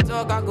talk, when you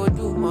talk, I go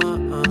do,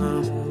 man.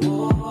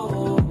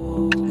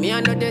 Me, I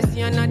know they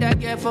see another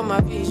girl for my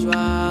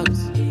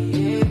visuals.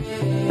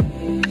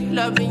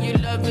 Loving you,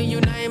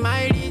 now in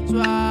my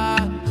ritual.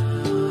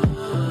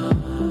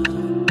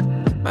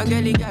 My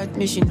girl, got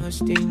me, she not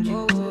stingy.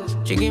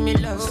 She give me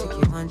love, so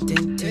you want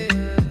it.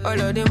 All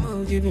of the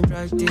moves you been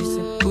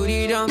practicing. Put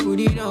it on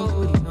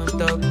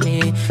top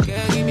me.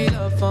 Girl, give me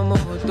love for my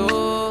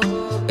moto.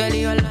 Girl,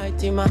 you're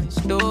light in my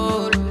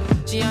store.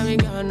 She and me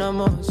gone, I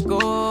must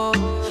go.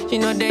 She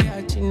know they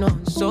acting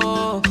on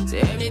so.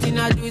 Say everything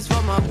I do is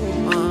for my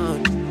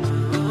woman.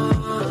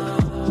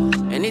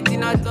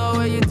 Anything I talk,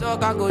 when you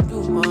talk, I go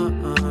do,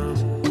 man.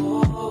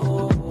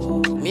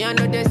 Me, I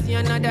know they see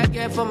another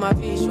girl for my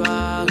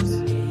visuals.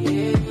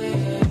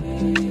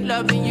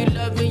 Loving you,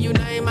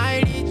 now in my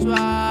ritual.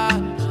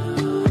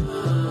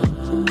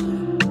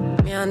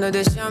 Me, I know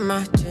they see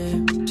my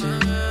chain.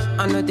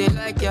 I know they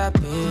like your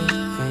pain.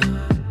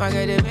 My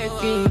girl, they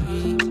make me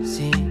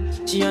easy.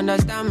 She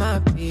understand my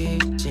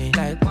pitch.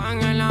 Like,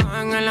 wangala.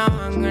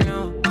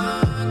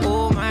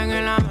 Oh,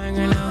 mangala.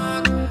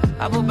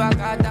 I put back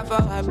out for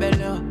her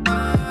belly.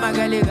 My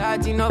girl,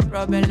 got no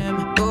problem.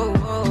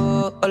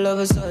 Oh, all of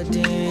a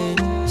sudden,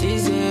 she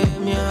say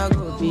me I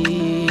go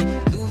be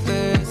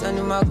Two-Face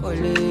and my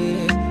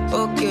colleague.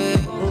 Okay,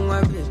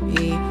 my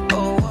baby.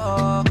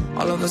 Oh,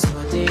 all of a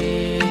sudden,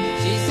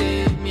 she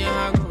say me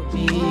I go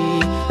be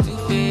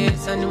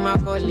Two-Face and my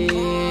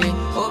colleague.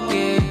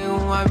 Okay,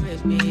 my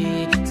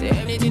baby. Say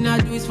everything I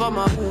do is for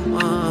my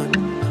woman.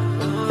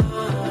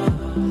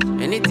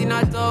 Anything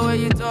I talk, when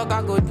you talk,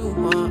 I go do,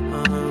 man.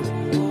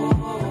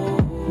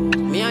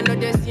 Me, I know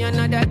they see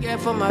another girl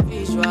for my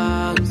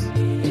visuals.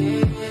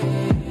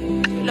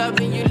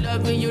 Loving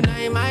you, now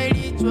in my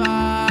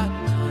ritual.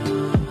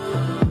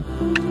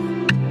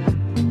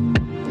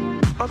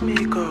 What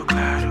me go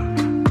claro,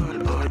 call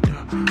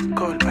order,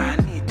 call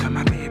Anita,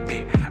 my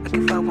baby. I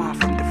give her one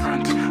from the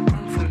front,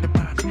 one from the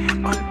back,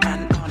 on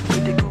and on, we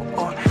they go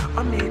on.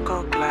 What me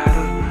go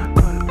claro,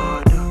 call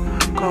order,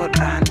 call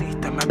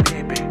Anita, my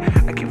baby.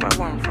 I give her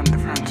one from the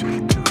front,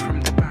 two from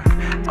the back,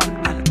 on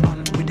and on,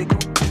 we they go.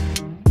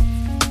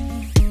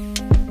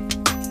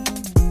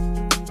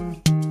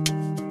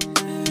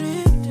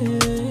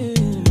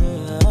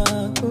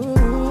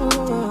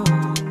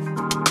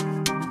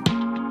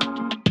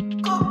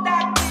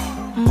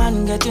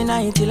 Man, get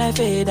tonight till I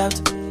fade out.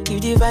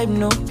 If the vibe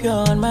no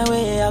pure on my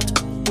way out.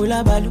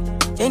 Ula balu,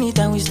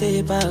 anytime we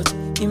step out.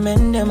 The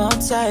men them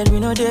outside, we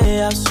know they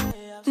house.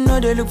 No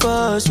they look for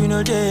us, we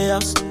know they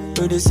house.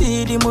 So they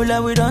see the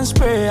mullah, we don't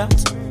spray out.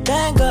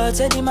 Thank God,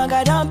 said the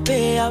maga don't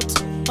pay out.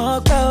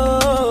 Okay,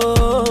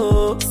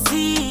 oh.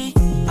 See,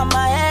 I'm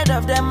ahead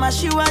of them, I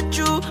shoot at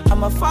you.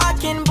 I'm a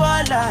fucking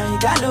baller, you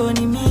got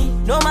only me.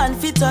 No man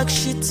fit talk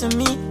shit to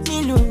me.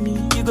 Me know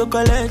me, you go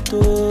collect,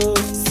 oh.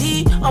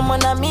 See, I'm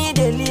on a me,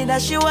 they lead, I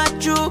shoot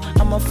at you.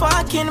 I'm a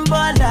fucking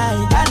baller,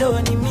 you got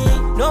only me.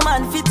 No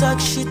man fit talk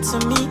shit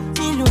to me.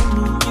 Me know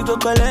me, you go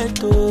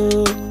collect,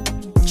 oh.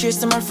 Cheers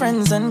to my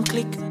friends and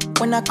click.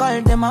 When I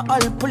call them, I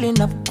all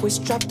pulling up. We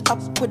strapped up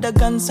with the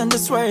guns and the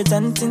swords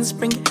and things.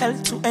 Bring hell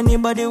to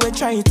anybody who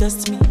try to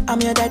test me.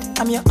 I'm your dad,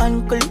 I'm your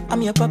uncle,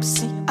 I'm your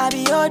popsy. I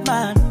be old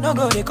man, no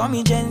go, they call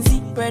me Gen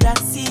Z. Brother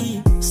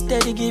C,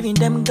 steady giving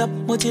them gap,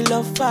 multi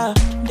love far.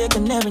 They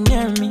can never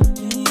near me.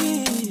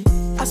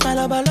 I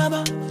smile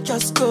lover,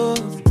 just go.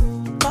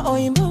 My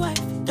own wife,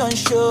 don't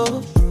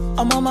show.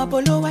 I'm on my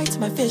polo white,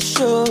 my face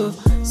show.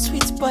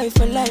 Sweet boy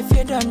for life,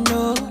 you don't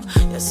know.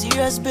 You're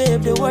serious,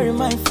 babe, they worry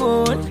my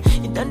phone.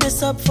 You done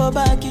this up for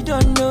back, you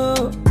don't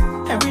know.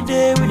 Every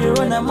day we dey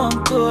run, I'm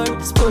on call.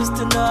 Supposed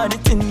to know how the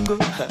thing go.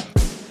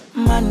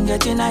 Man,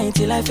 getting high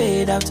till I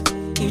fade out.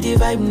 If the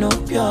vibe no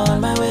pure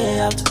on my way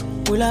out.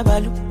 Hula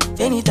balu,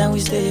 anytime we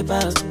step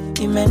out.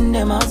 The men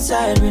them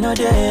outside, we know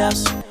their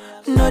house.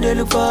 No they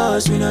look for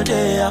us, we know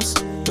their house.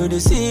 So they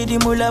see the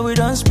mullah, we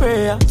don't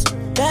spray out.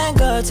 Thank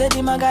God, said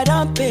the maga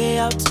don't pay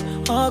out.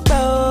 Okay,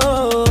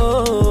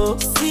 oh.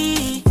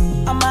 See,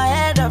 I'm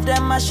ahead of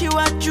them, I shoot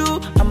at you.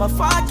 I'm a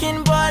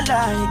fucking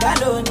baller, you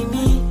got only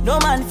me. No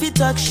man fit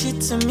talk shit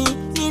to me.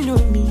 Me know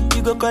me,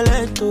 you go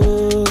collect,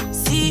 oh.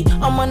 See,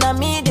 I'm on a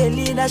me, they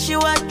lead, I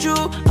shoot at you.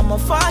 I'm a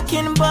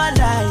fucking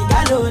baller, you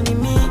got only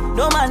me.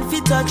 No man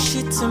fit talk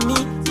shit to me.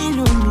 Me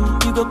know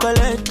me, you go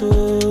collect,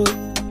 oh.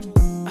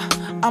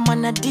 I'm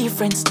on a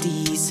different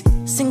steez.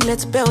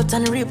 Singlet belt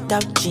and ripped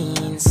out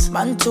jeans.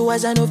 Man too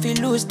wise, I know if you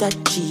lose that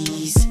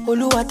cheese.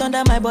 Oluwa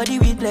thunder my body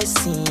with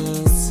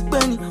blessings.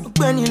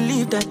 When you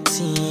leave that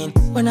scene.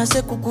 When I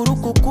say kukuru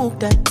cook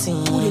that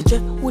thing.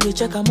 Who they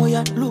check a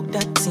moya look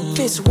that thing.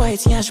 Face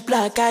white, yash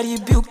black, I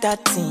rebuke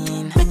that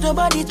thing. Make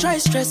nobody try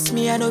stress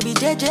me, I know be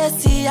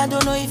JJC. I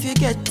don't know if you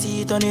get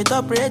it on a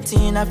top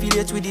rating.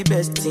 Affiliate with the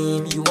best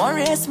team. You won't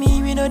race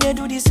me, we know they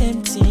do the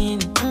same thing.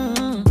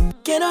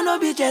 Can no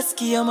be jet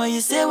ski, Omo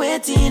you say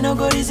waiting, no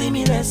go easy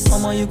me less.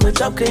 Omo you go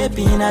chop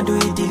creping, I do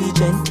it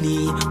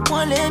diligently.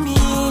 Won't let me,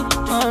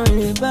 don't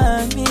really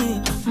buy me.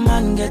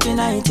 Man getting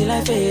high till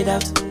I fade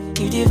out.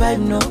 If the vibe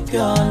no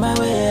pure on my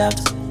way out.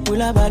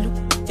 Hula balu,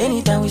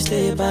 anytime we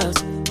step out.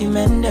 The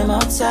men them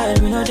outside,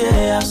 we know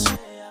their house.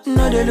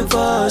 No they look for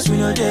us, we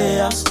know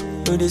their house.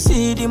 So they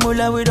see the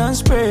mullah, we don't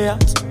spray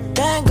out.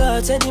 Thank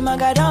God, said the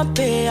maga don't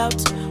pay out.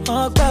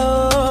 Okay,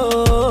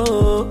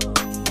 oh.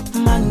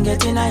 Man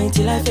getting high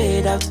till I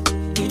fade out.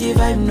 If the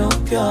vibe no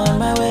pure on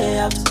my way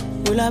out.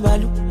 Hula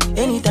balu,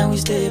 anytime we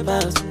step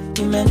out.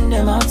 The men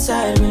them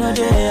outside, we know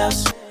their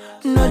house.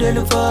 No they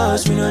look for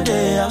us, we know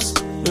their house.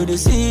 So they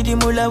see the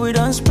mullah, we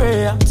don't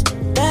spray out.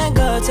 Thank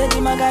God, said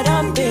the maga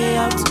don't pay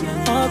out.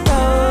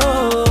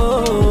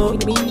 Oh,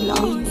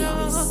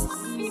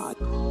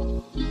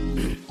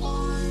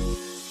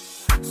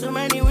 so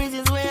many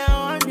reasons why I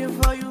want you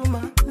for you,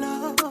 my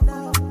love.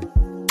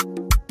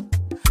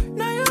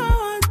 Now you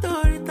want to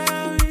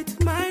retire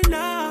with my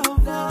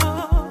love.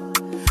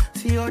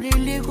 See all the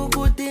little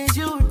good things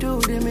you do,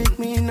 they make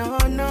me no.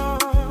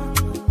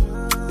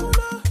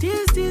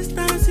 This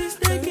distance is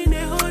taking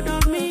a hold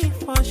of me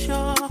for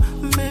sure.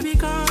 Baby,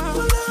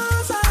 come.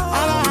 I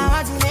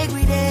want to make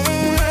me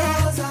there.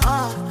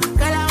 Oh,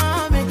 girl, I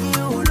want to make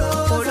you.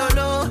 Oh,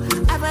 no.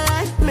 I feel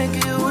like make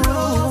you. Oh,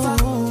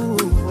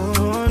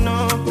 no.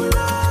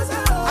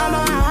 I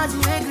want to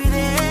make me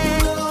there.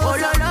 Oh,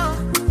 no.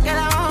 Girl,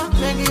 I want to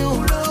make you.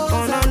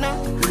 Oh, no.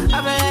 I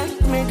feel like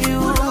make you.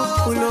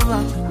 Pull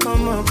over.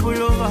 Come on,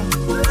 pull over.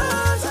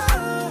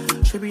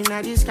 Should be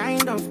not these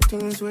kind of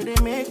things where they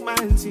make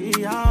man see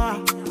ya.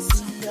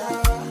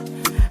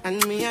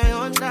 And me, I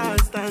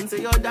understand.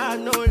 Say your dad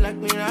know like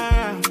me,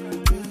 rara.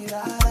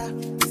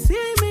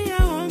 See me, I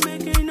won't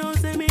make you know.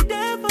 Say me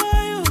there for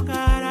you,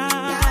 cara.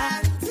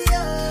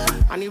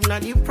 And if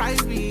not the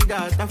price be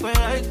that, I feel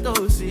like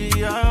to see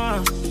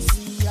ya.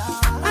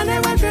 I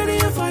never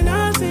traded you for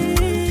nothing.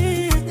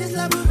 This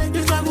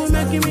love will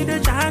make me the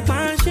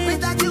jackpot shit.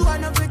 Without you,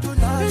 I'm not going to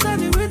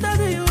love. Without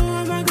you,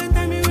 I'm not going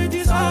to me with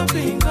this all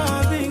bingo.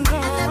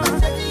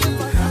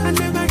 I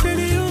never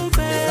traded you,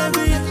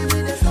 baby.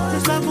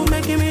 This love will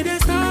make me the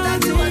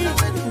something.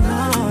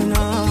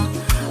 No.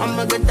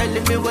 I'ma get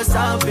telling me what's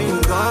up,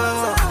 bingo.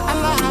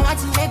 I'ma want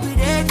to make me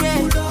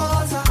ready.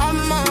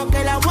 I'ma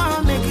girl, I wanna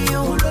make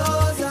you.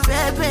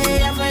 Baby,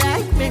 I feel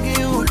like making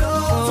you.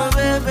 Oh,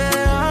 baby,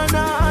 oh,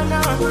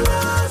 no.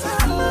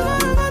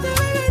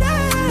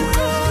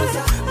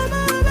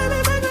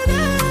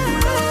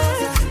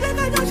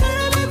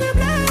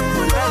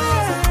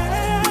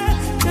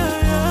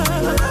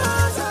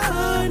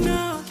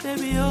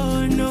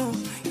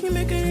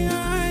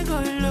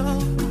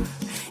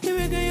 You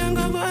make a young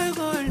boy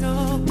go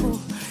loco.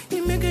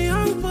 You make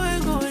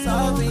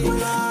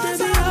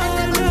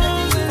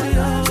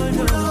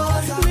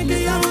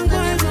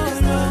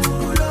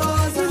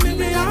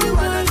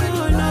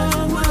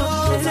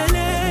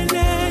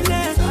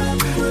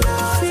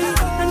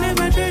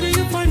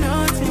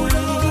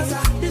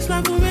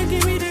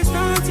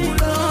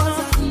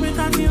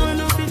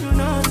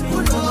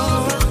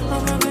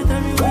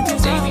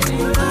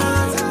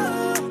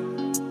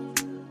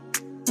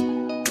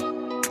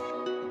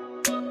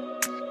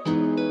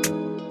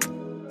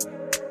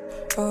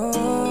Come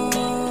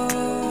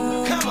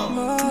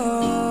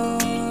on.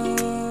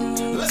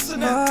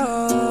 Listen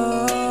up.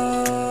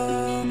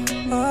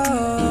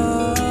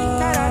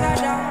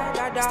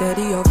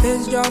 Steady your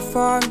face just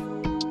for me.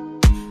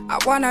 I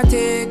wanna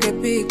take a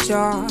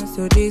picture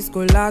so this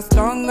could last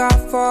longer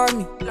for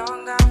me.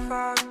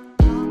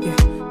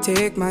 Yeah,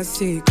 take my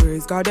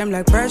secrets, got them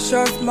like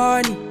precious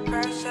money.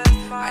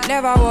 I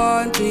never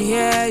want to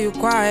hear you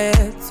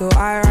quiet, so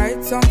I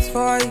write songs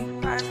for you.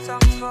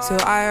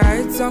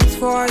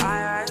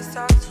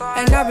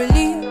 And I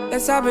believe,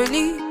 yes I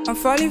believe, I'm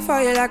falling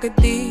for you like a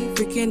thief,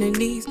 breaking the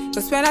knees.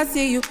 Cause when I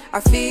see you, I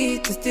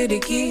feel to steal the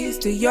keys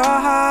to your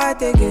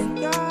heart again.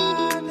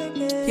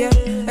 Yeah,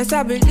 yes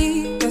I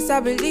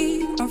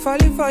believe, I'm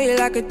falling for you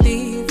like a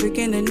thief,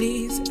 breaking the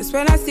knees. Cause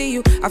when I see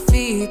you, I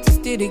feel to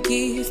steal the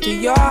keys to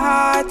your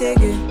heart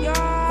again.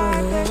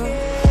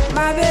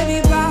 My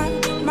baby bad,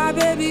 my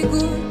baby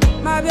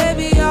good, my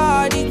baby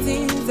all the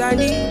things I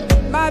need.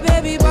 My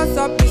baby bust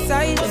up the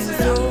silence,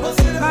 so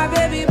my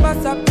baby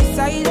bust up the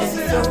silence,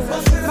 so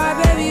my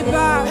baby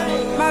bad,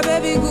 my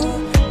baby good,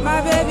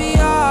 my baby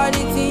all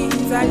the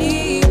things I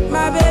need.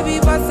 My baby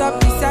bust up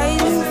the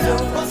silence, so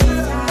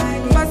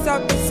bust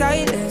up the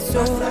silence,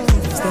 so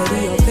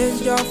steady your face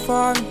just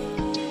for me.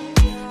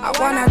 I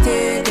wanna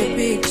take a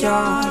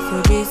picture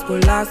so this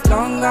could last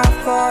longer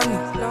for me.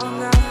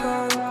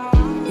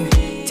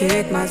 Yeah,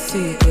 take my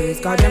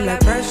secrets, got them like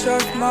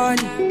precious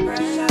money.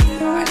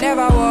 I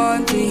never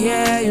want to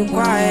hear you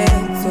quiet,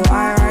 so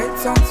I write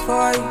songs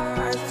for you.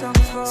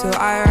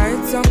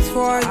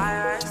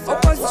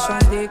 Opposition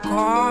they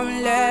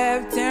come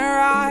left and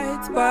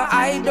right, but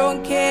I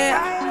don't care.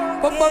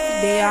 Pop up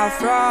they are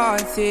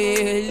front,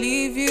 say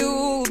leave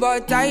you,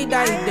 but I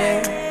die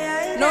there.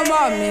 No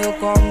more milk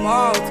come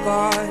out,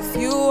 cause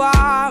you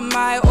are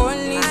my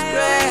only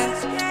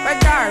strength.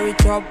 Whether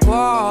rich or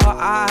poor,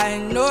 I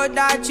know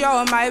that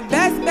you're my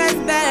best.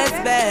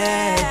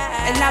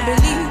 And I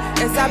believe,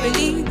 yes I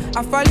believe,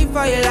 I'm falling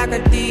for you like a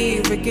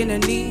thief, breaking the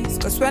knees.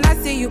 Cause when I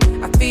see you,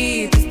 I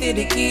feel to steal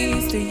the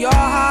keys to your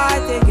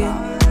heart again.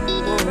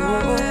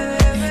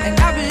 And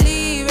I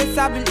believe, yes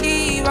I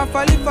believe, I'm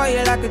falling for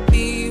you like a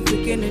thief,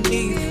 breaking the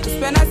knees. Cause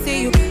when I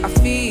see you, I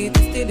feel to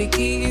steal the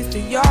keys to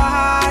your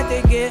heart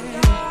again.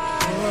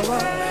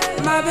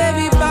 My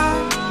baby bad,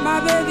 my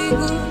baby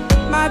good,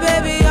 my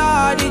baby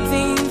all the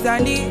things I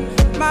need.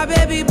 My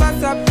baby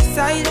bust up the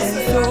silence,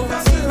 so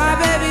my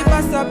baby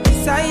bust up the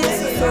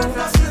silence, so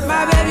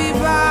my baby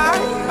bad,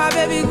 my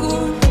baby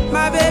good,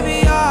 my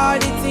baby all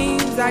the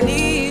things I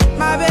need.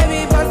 My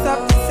baby bust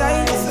up the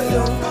silence,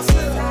 so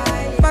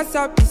bust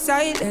up the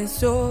silence,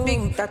 so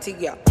big tatty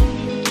girl.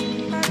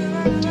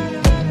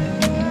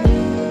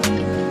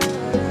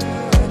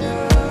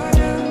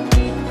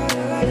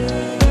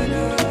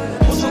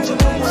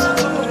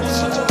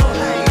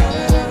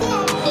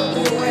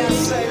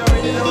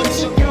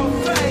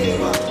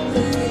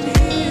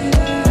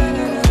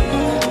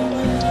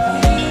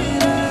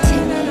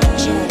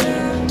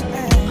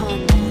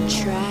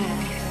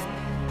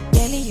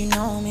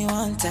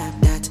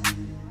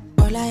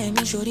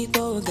 Shorty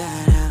go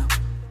gara.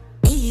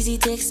 Easy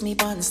takes me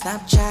on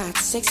Snapchat.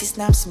 Sexy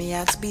snaps me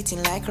out,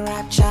 beating like a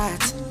rap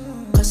chat.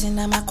 Cause in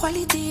my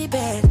quality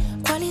bed,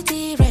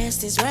 quality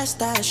rest is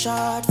rest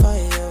assured for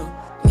you.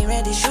 Me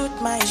ready shoot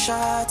my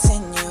shots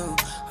in you.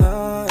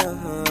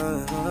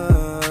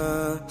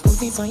 Put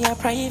me for your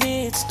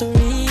private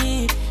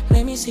story.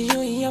 Let me see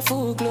you in your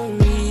full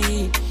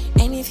glory.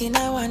 Anything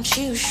I want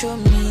you show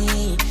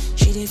me.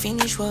 She did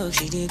finish work,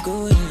 she did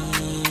go in.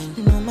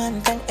 No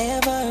man can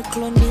ever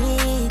clone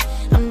me.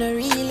 I'm the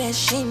realest,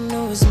 she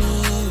knows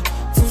me.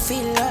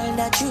 Fulfill all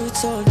that you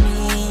told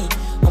me.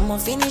 I'ma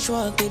finish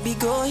work, baby,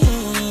 go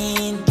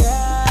in.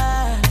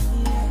 Yeah,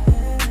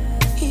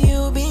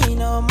 you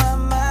been on my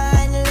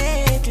mind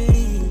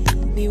lately.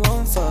 We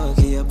won't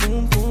forget your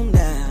boom boom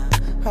now.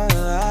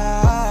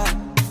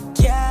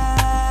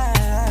 Yeah,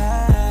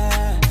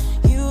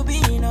 you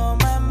been on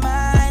my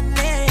mind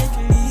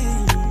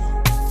lately.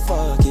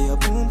 Forget your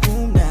boom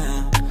boom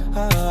now.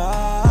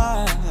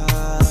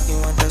 You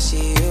want to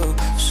see you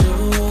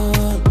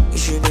soon. You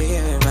should be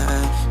here by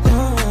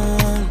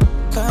noon.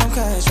 Come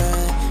catch my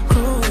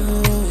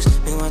cruise.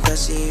 We want to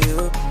see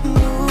you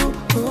move.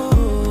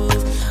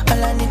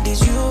 All I need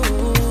is you.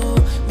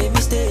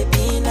 Baby, stay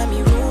in my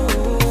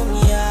room.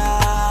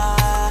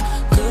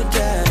 Yeah, good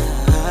girl,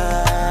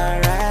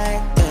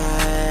 right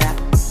there.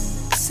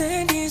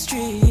 Send these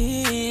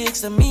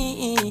tricks to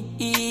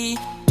me.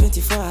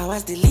 24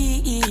 hours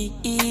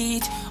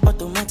delete.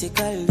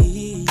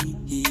 Automatically,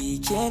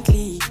 can't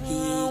leave.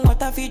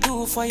 What have you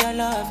do for your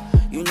love?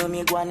 You know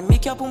me, go and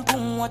make your pum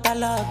pum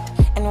waterlogged.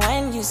 And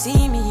when you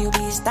see me, you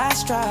be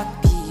starstruck,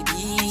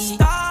 baby.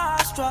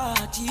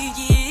 Starstruck,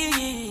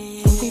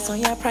 yeah. Put me for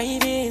your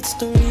private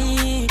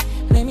story.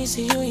 Let me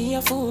see you in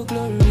your full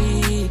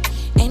glory.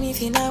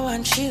 Anything I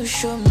want, you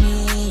show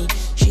me.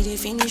 She did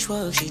finish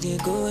work, she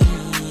did go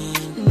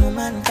in. No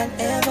man can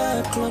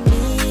ever clone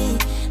me.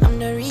 I'm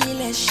the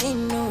realest, she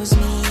knows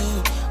me.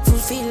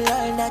 Fulfill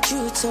all that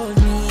you told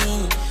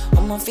me.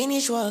 I'ma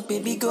finish work,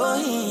 baby, go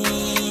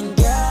in.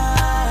 Yeah.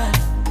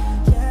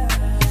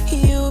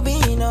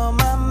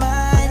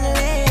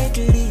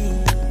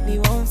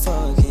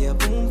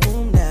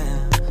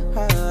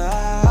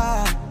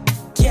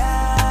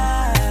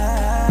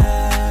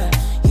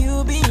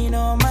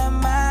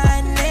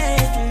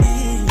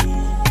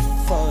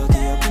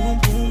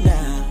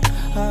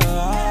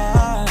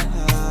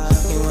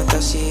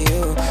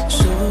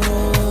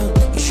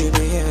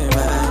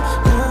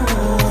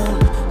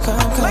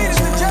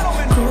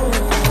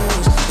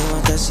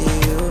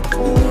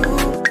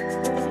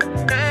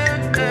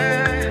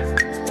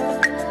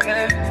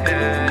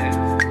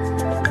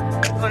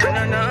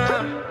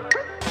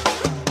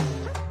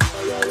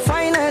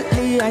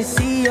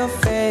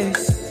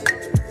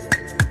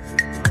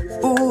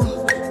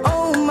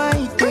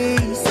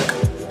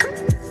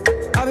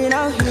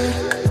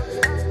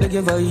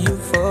 begging for you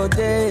for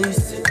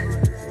days.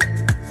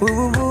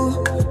 Ooh,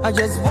 ooh, I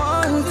just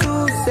want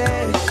to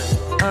say,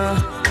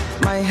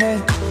 my head,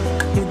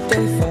 you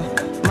day for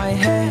my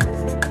head.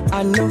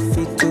 I know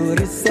fit to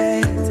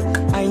reset,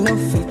 I know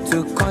fit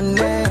to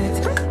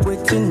connect.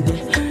 Waiting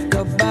there,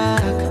 your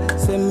back,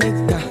 say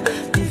make a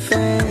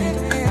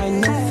defend. I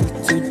know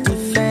fit to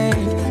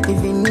defend,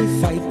 even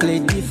if I play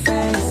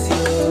defense.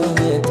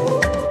 Yeah.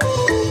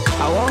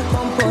 I won't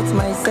comport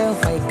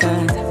myself, I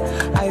can't.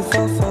 I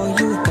fall for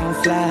you down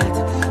flat.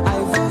 I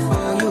fall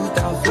for you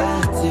down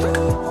flat, yo.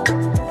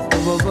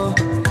 Go, go.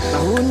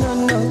 I will not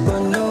know,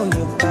 but know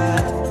you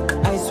bad.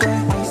 I swear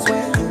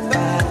you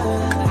bad.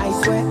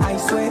 I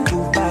swear you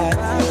bad.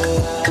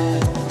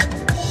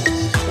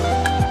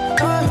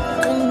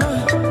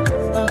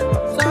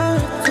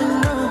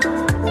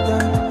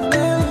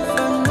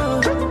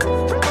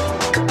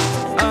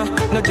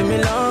 No do me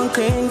long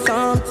thing,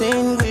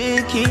 something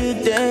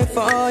wicked there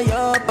for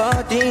your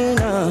body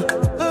now.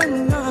 Oh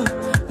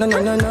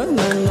no,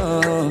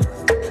 no.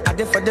 I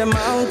did for the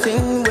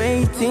mountain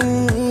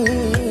waiting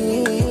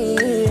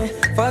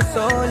for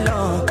so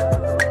long.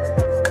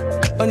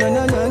 Oh no.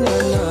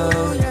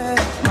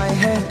 My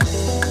head,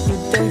 you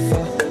there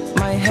for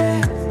my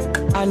head.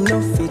 I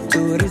know fit to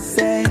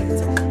reset,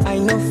 I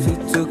know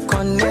fit to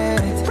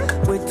connect.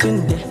 Waiting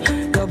there,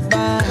 your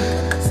back,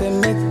 say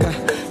make a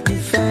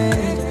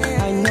defend.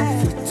 I know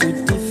fit to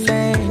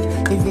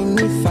defend, even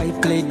if I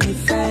play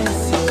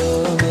defense.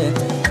 Yeah.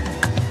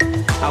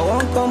 I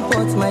won't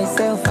comport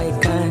myself, I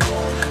can't.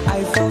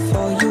 I fall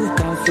for you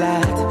down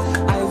flat.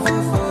 I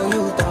fall for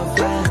you down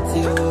flat,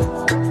 yo.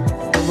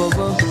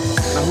 Go.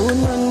 I will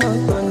not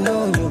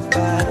know you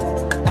bad.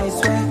 I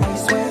swear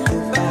you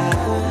bad.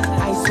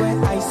 I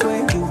swear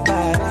you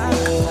bad.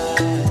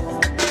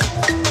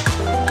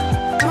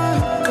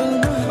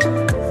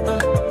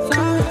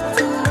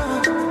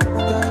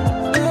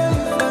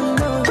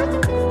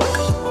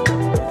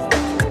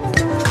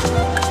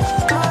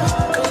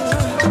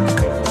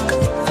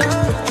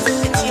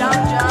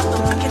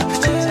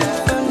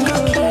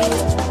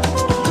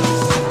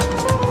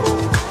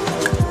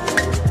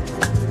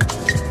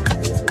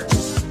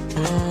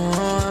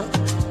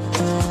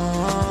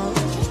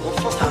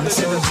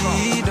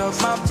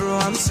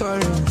 I'm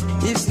sorry,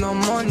 if no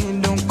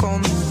money don't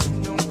come.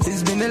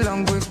 It's been a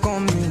long way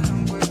coming.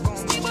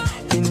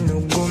 It no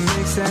go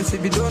make sense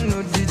if you don't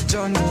know the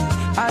journey.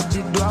 I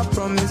did do I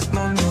promise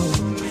mommy.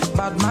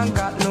 Bad man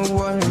got no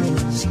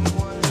worries.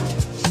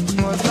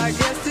 Was like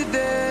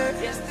yesterday.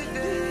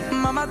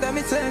 Mama tell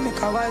me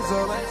make I wise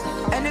up.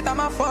 Anytime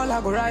I fall,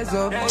 I go rise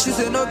up. She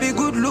say no be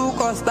good look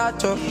or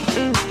stature.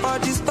 All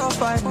this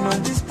stuff I know.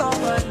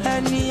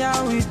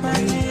 Anyhow with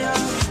me.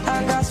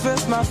 I got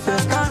face my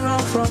face, can't run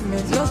from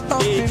it. No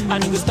stopping me. I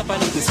need to stop, I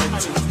need to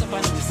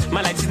set.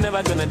 My light is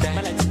never gonna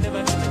die.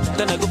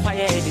 Gonna go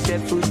fire any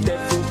dead food.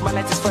 My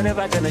light is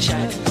forever gonna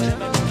shine.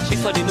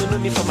 Before they don't know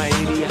me from my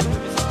area.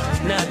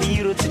 Now I be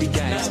hero to the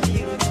guys.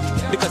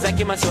 Because I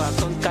came out so I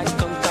conquered.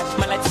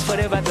 My light is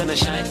forever gonna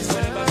shine.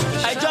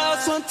 I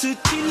just want to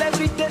chill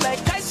every day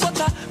like ice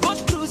water. Go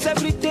cruise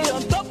every day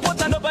on top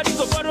water. Nobody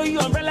go borrow you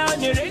umbrella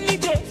on a rainy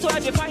day. So I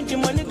define the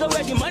money, go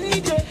where the money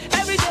day.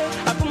 Every day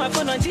I put my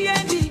phone on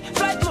GND.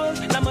 Flight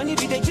mode, now money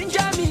be they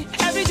ginger me.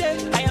 Every day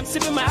I am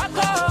sipping my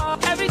alcohol.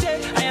 Every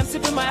day I am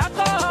sipping my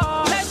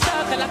alcohol. Let's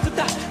talk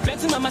Calacuta,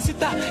 flexing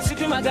mamacita.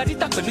 Sipping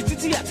margarita,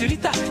 colutiti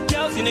atirita.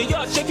 Girls in a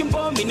yacht, shaking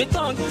bomb in the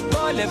tongue.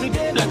 Ball every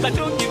day like I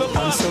don't give a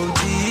fuck. I'm so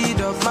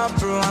deed of my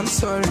bro, I'm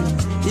sorry.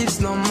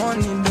 If no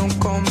money don't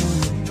come.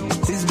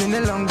 It's been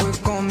a long way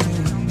coming.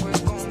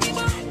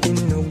 It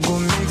no go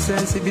make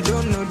sense if you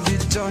don't know the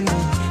journey.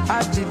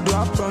 I did do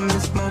I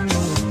promise mommy.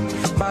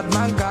 Bad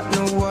man got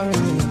no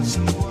worries.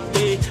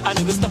 Hey, I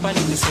need to stop, I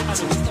need to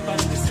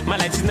set. My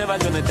light is never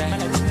gonna die.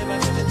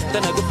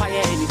 Gonna go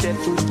fire any dead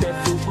food.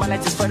 My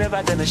light is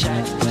forever gonna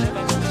shine.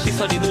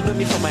 Before they don't know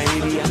me from my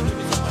area.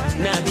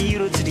 Now I be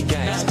hero to the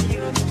guys.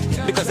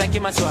 Because I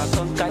came out so I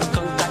conquered.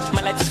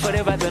 My light is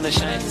forever gonna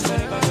shine.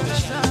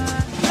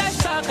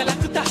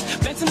 Calacuta,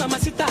 flexing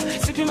mamacita,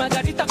 sipping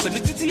margarita,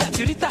 colutiti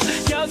atirita.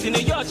 Girls in a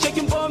yacht,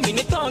 shaking bomb in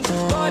the tongue.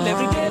 Ball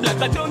every day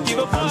like I don't give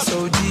a fuck. I'm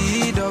so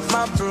deed of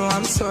my bro,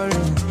 I'm sorry.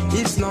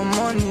 If no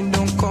money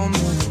don't come.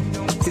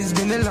 It's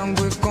been a long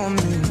way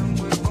coming.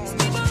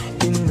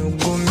 It no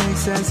go make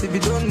sense if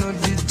you don't know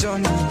the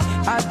journey.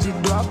 I did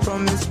do I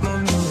promise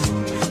mommy.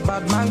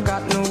 Bad man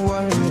got no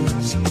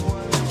worries.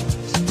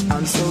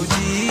 I'm so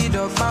deed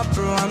of my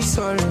bro, I'm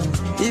sorry.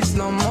 If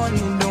no money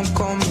don't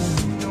come.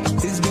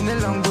 It's been a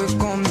long way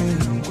coming.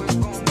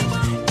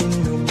 It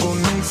no go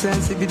make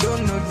sense if you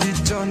don't know the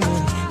journey.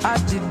 I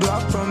did do I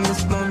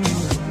promise mommy.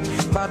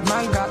 Bad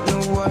man got no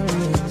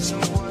worries.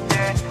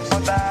 Yeah,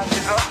 but that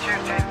is what you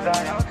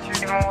desire.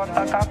 Even what I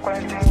can't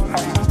quench. You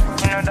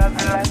know that's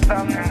the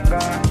lifestyle,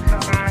 nigga.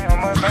 Me and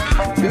my best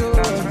friend.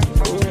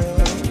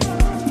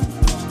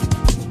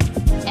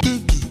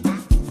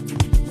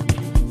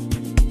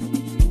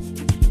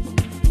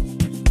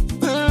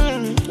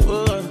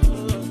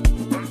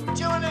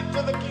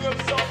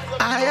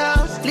 I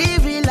am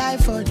living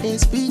life for the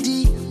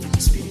speedy.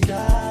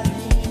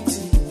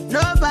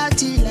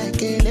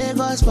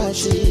 was my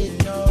shit.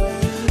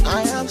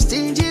 I am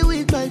stingy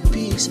with my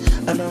peace,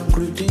 and I'm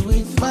greedy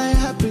with my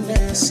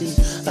happiness. See,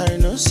 I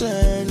know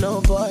say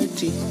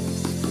nobody.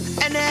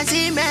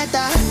 Energy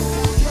matter.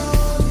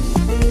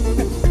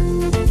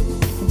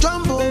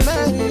 Jumbo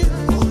Mary.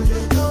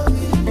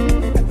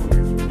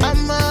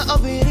 I'm a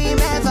obiri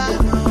never.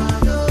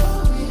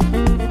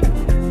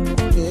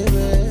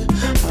 Baby,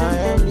 I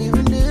am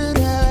living the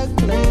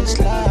reckless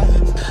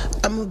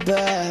life. I'm a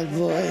bad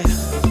boy.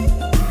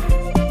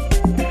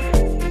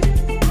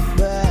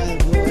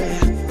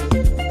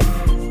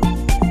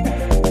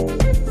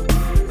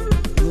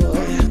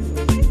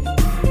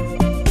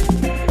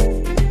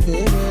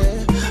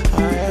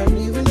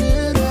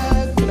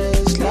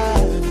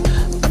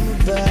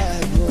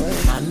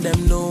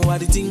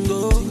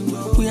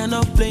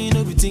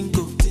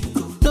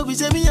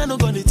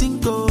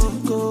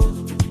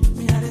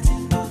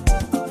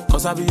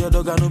 I be your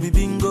dog, I no be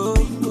bingo.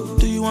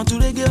 Do you want to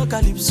reggae or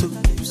calypso?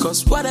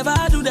 Cause whatever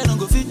I do, they don't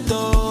go fit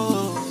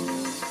though.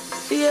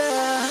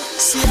 Yeah,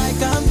 see I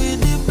can be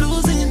the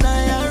blues in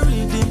I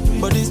rhythm,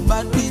 but these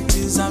bad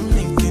bitches I'm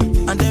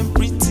linking, and them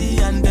pretty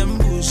and them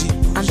bougie,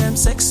 and them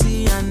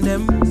sexy and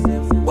them.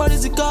 What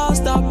is the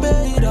cost I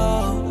pay it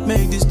all?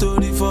 Make this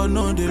story for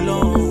no day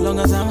long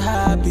as I'm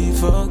happy,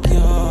 fuck you.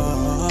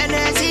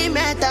 Energy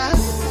matter.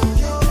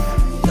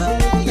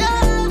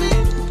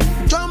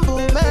 Jumbo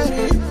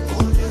Mary.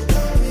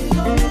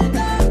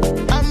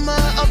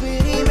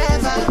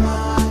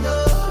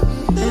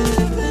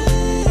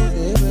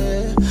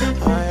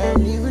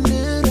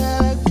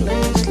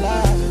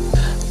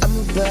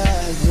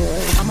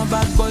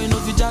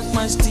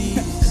 My steez.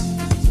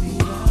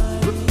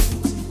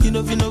 You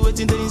know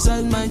waiting there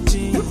inside my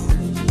jeans.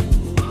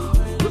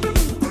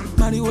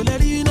 Mario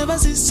lady, you never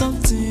see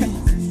something.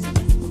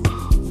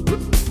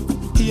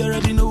 He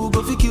already know who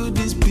go fi kill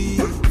this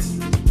beat.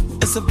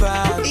 It's a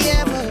bad.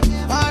 Yeah, but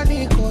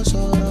party goes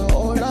on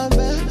all of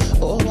me.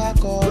 Oh, I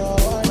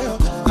call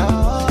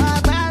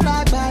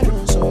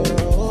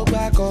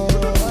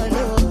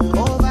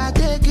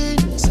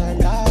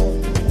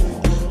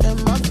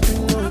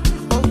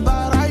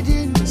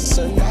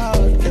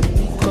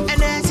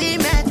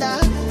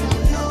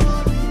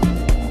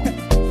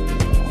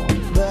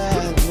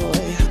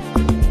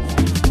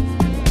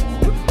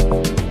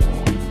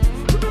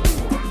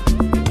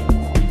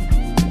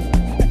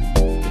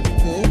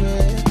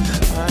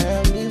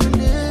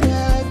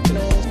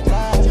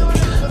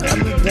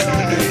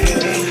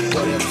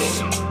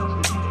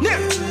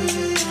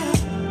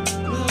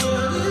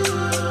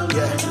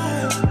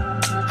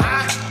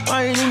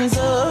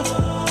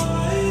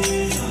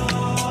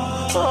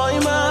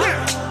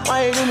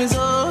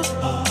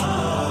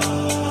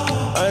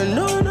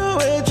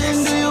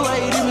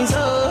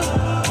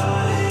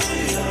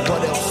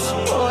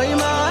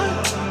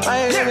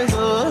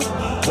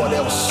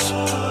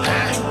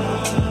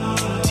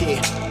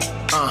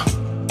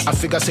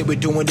I say we're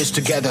doing this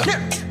together.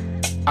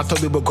 I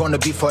thought we were gonna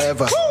be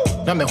forever.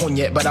 Not me home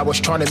yet, but I was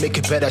trying to make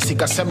it better. See,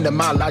 cause 7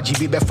 miles,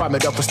 GB be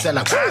farmed up for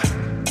Stella.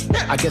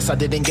 I guess I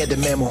didn't get the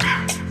memo.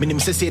 Minim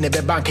say in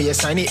the bank, you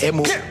sign it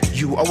emo.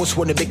 You always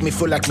wanna make me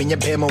feel like me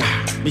bemo.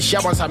 Me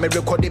share once I'm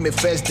recording my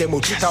first demo.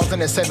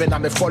 2007,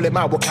 I'm a falling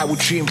out what I would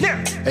dream.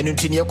 And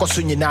until you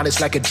cost now, it's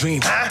like a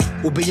dream.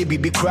 Obey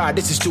baby cry,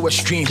 this is too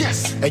extreme.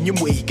 And you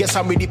wait, guess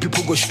how many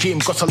people go stream?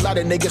 Cause a lot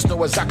of niggas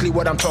know exactly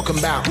what I'm talking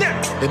about.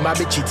 They might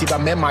be cheating,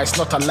 but memory is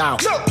not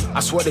allowed. I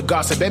swear to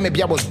God, so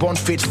maybe I was born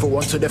faithful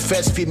until the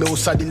first female who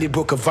suddenly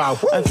broke a vow.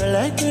 I feel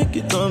like you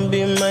can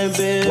be my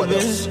baby. What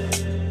else?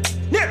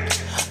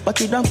 But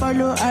you don't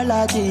follow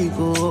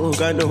Aladigo,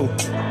 Gano.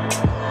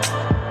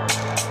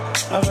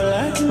 I feel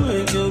like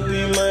you could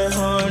be my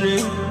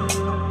honey.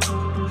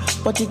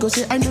 But you go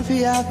say I know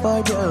fear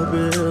for your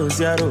bills,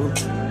 Yaro.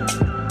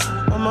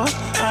 Mama,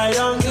 I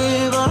don't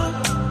give up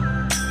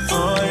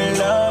on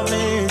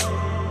loving.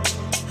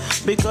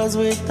 Because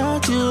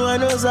without you, I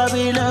know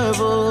I'll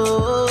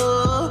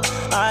love.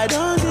 I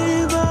don't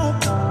give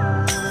up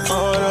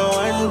on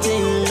one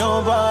thing,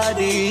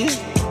 nobody.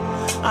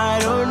 I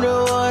don't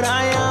know what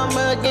I am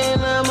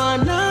again. I'm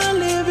a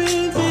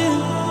non-living thing.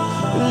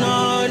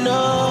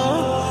 No,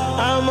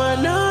 I'm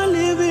a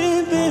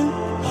non-living thing.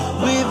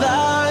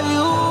 Without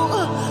you,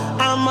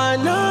 I'm a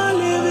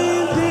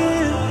non-living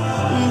thing.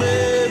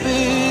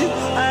 Baby,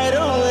 I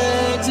don't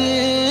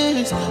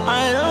exist.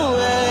 I don't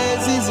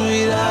exist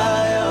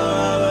without you.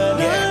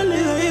 I'm a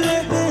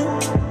non-living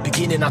thing.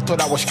 Beginning, I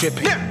thought I was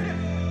stripping.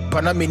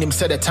 But I mean, him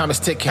said the time is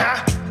ticking.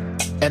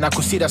 And I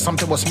could see that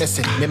something was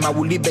missing. Me, my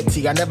woolly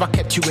Betty, I never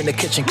kept you in the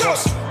kitchen.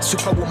 Cause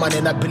superwoman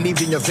and I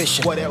believe in your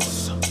vision. What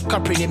else?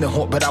 Can't bring me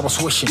home, but I was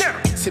wishing.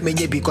 Say me,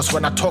 because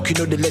when I talk, you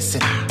know the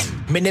lesson.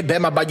 Many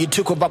bema, but you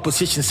took over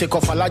position. Say,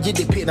 of a large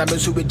de pain, I'm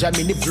so with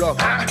Jamie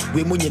blog.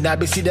 We moon in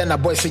Abby, then a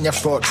boy in your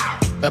fraud.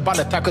 About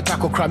a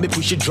taco crime, me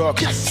push it drug.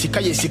 Sika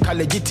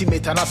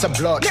legitimate and as a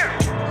blood.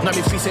 Now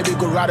me feel say we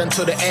go right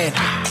until the end.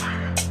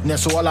 Now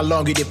so all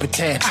along you they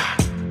pretend.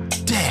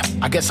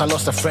 Damn, I guess I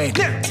lost a friend.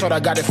 Thought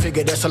I got it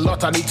figured, there's a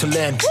lot I need to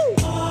learn.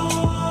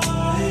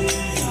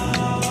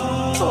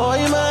 Oh,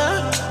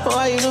 man,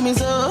 why you do me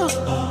so?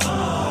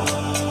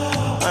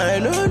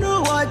 don't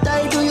know what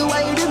I do, you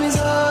why you do me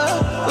so.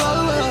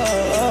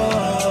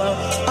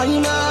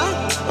 Anima,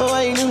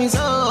 why you do me so?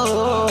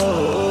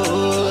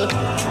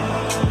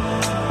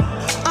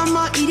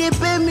 I'ma eat it,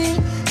 pay me.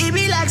 It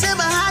be like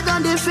seven hard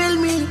on they feel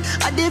me.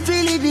 I they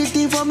feel it, the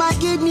thing for my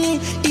kidney.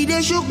 It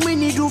they shook me,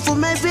 need do for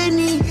my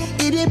penny.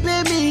 It they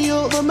pay me,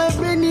 yo, for my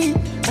penny.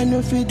 I know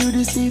if you do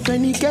this, if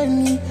any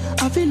can me.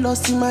 I feel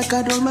lost in my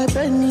card or my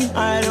penny.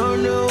 I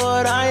don't know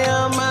what I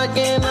am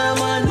again, I'm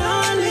a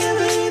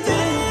non-living thing.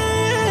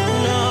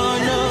 No,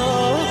 no.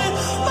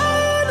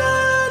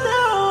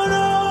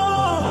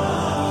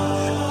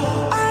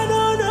 I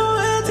don't know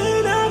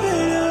anything I've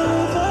been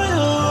doing for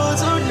you.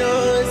 So no,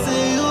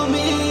 see you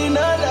mean a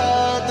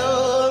lot to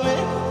me.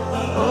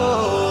 Oh,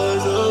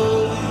 so,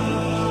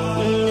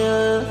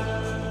 yeah.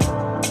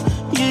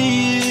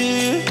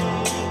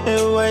 Yeah.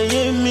 And why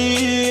you me?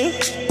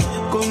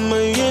 Come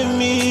and get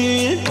me.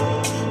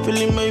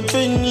 Feeling my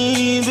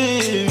penny,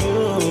 baby.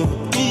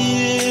 Oh,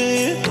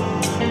 yeah.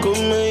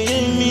 Come and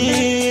get me.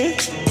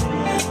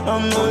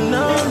 I'm on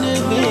the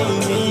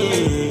baby.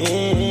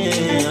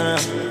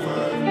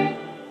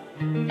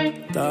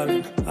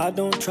 Darling, I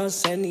don't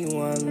trust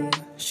anyone.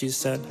 She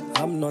said,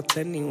 I'm not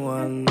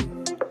anyone.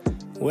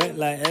 Wet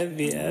like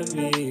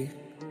Evie.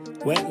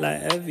 Wet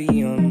like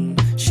Evian.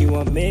 She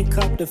want make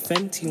up the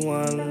Fenty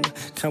one.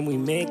 Can we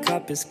make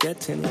up? It's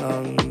getting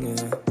long.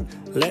 Yeah.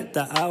 Let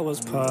the hours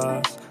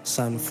pass.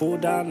 Sun fall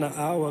down the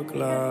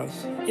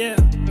hourglass. Yeah,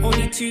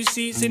 only 2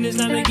 seats in this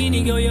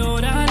Lamborghini, girl, you're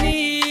all I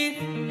need.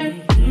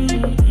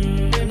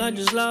 And I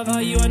just love how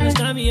you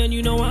understand me and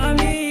you know what I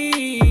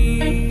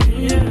mean.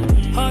 Yeah.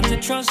 Hard to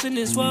trust in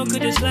this world, 'cause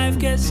this life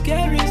gets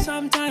scary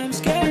sometimes.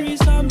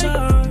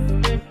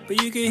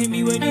 But you can hit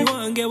me when you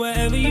want and get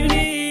whatever you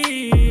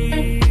need.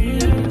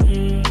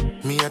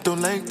 Me, I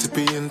don't like to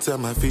be into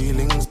my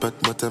feelings, but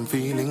what I'm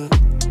feeling,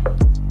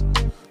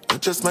 I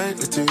just might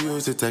let you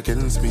use it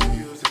against me.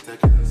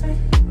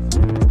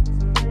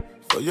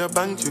 For your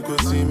bank, you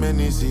could see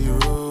many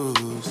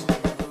zeros.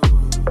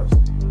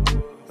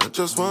 I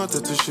just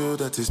wanted to show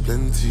that it's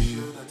plenty.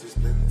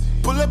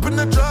 Pull up in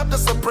the drop,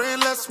 that's a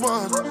brainless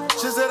one.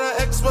 She said her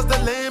ex was the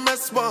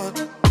lamest one.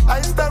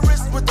 Ice that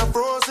wrist with a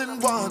frozen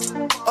one.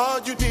 All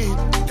you need,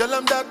 girl,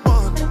 I'm that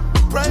one.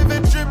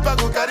 Private trip, I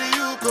go carry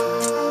you go.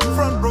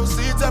 Front row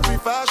seats, every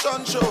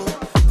fashion show.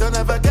 Don't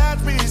ever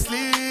catch me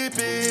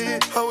sleeping.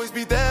 Always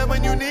be there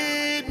when you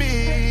need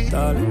me.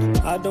 Darling,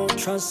 I don't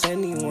trust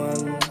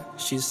anyone.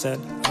 She said,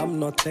 I'm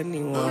not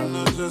anyone. I'm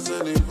not just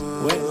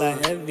anyone. Wet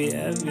like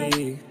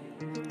Evie.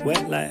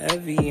 Wet like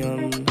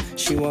Evian.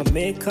 She want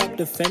make up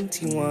the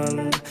Fenty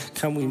one.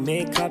 Can we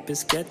make up?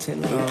 It's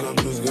getting long.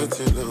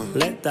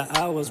 Let the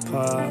hours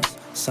pass.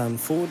 Sun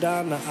fall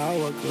down the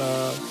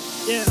hourglass.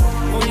 Yeah,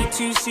 only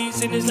 2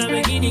 seats in this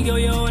Lamborghini, girl,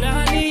 you're all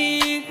I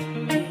need.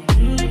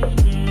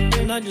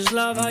 And I just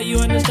love how you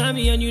understand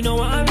me and you know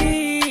what I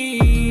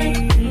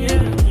mean.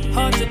 Yeah.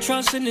 Hard to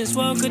trust in this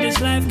world, 'cause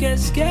this life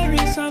gets scary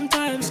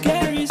sometimes.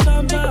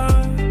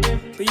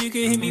 But you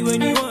can hit me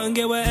when you want and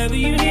get whatever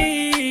you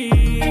need.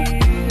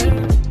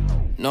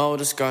 No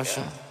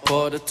discussion,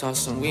 pour the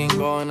tussin'. We ain't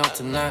going out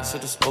tonight, so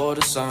just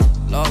order some.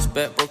 Last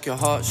bet broke your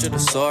heart, should've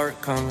saw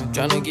it coming.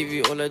 Tryna give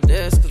you all of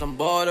this, 'cause I'm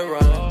bored of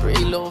running.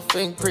 Pretty little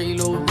thing, pretty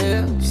little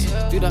hips.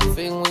 Do that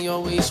thing when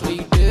your waist where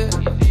you dip.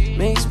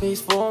 Make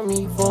space for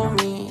me.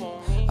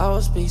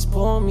 Our space,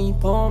 pour me.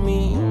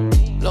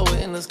 Blow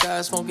it in the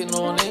sky, smoking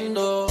on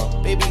indoor.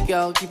 Baby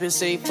girl, keep it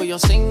safe for your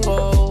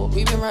single.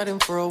 We've been riding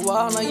for a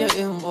while, now you're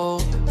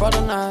involved. Brought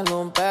a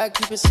nylon bag,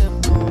 keep it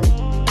simple.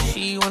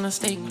 She wanna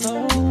stay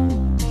close,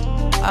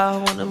 I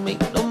wanna make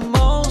the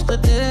most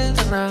of this.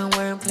 And I'm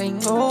wearing plain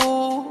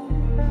gold,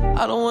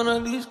 I don't wanna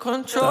lose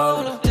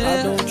control of this.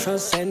 I don't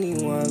trust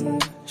anyone.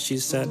 She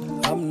said,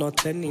 I'm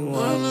not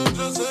anyone.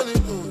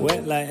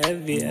 Wet like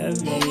Evie.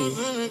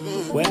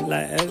 Wet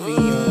like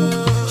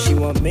Evian. She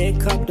want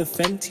make up the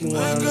Fenty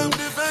one.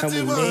 Can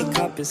we make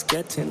up? It's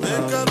getting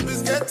long.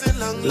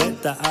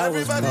 Let the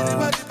hours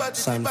pass.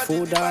 Sun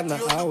fall down the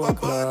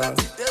hourglass.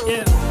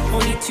 Yeah,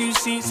 only 2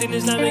 seats in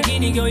this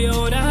Lamborghini, girl, you're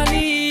all I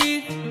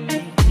need.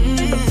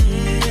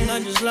 And I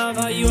just love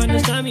how you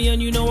understand me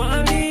and you know what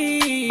I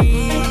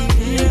mean.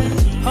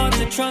 Yeah. Hard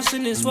to trust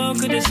in this world,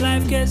 'cause this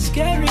life gets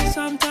scary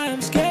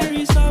sometimes.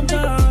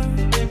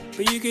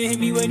 But you can hit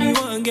me when you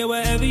want and get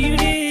whatever you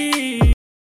need.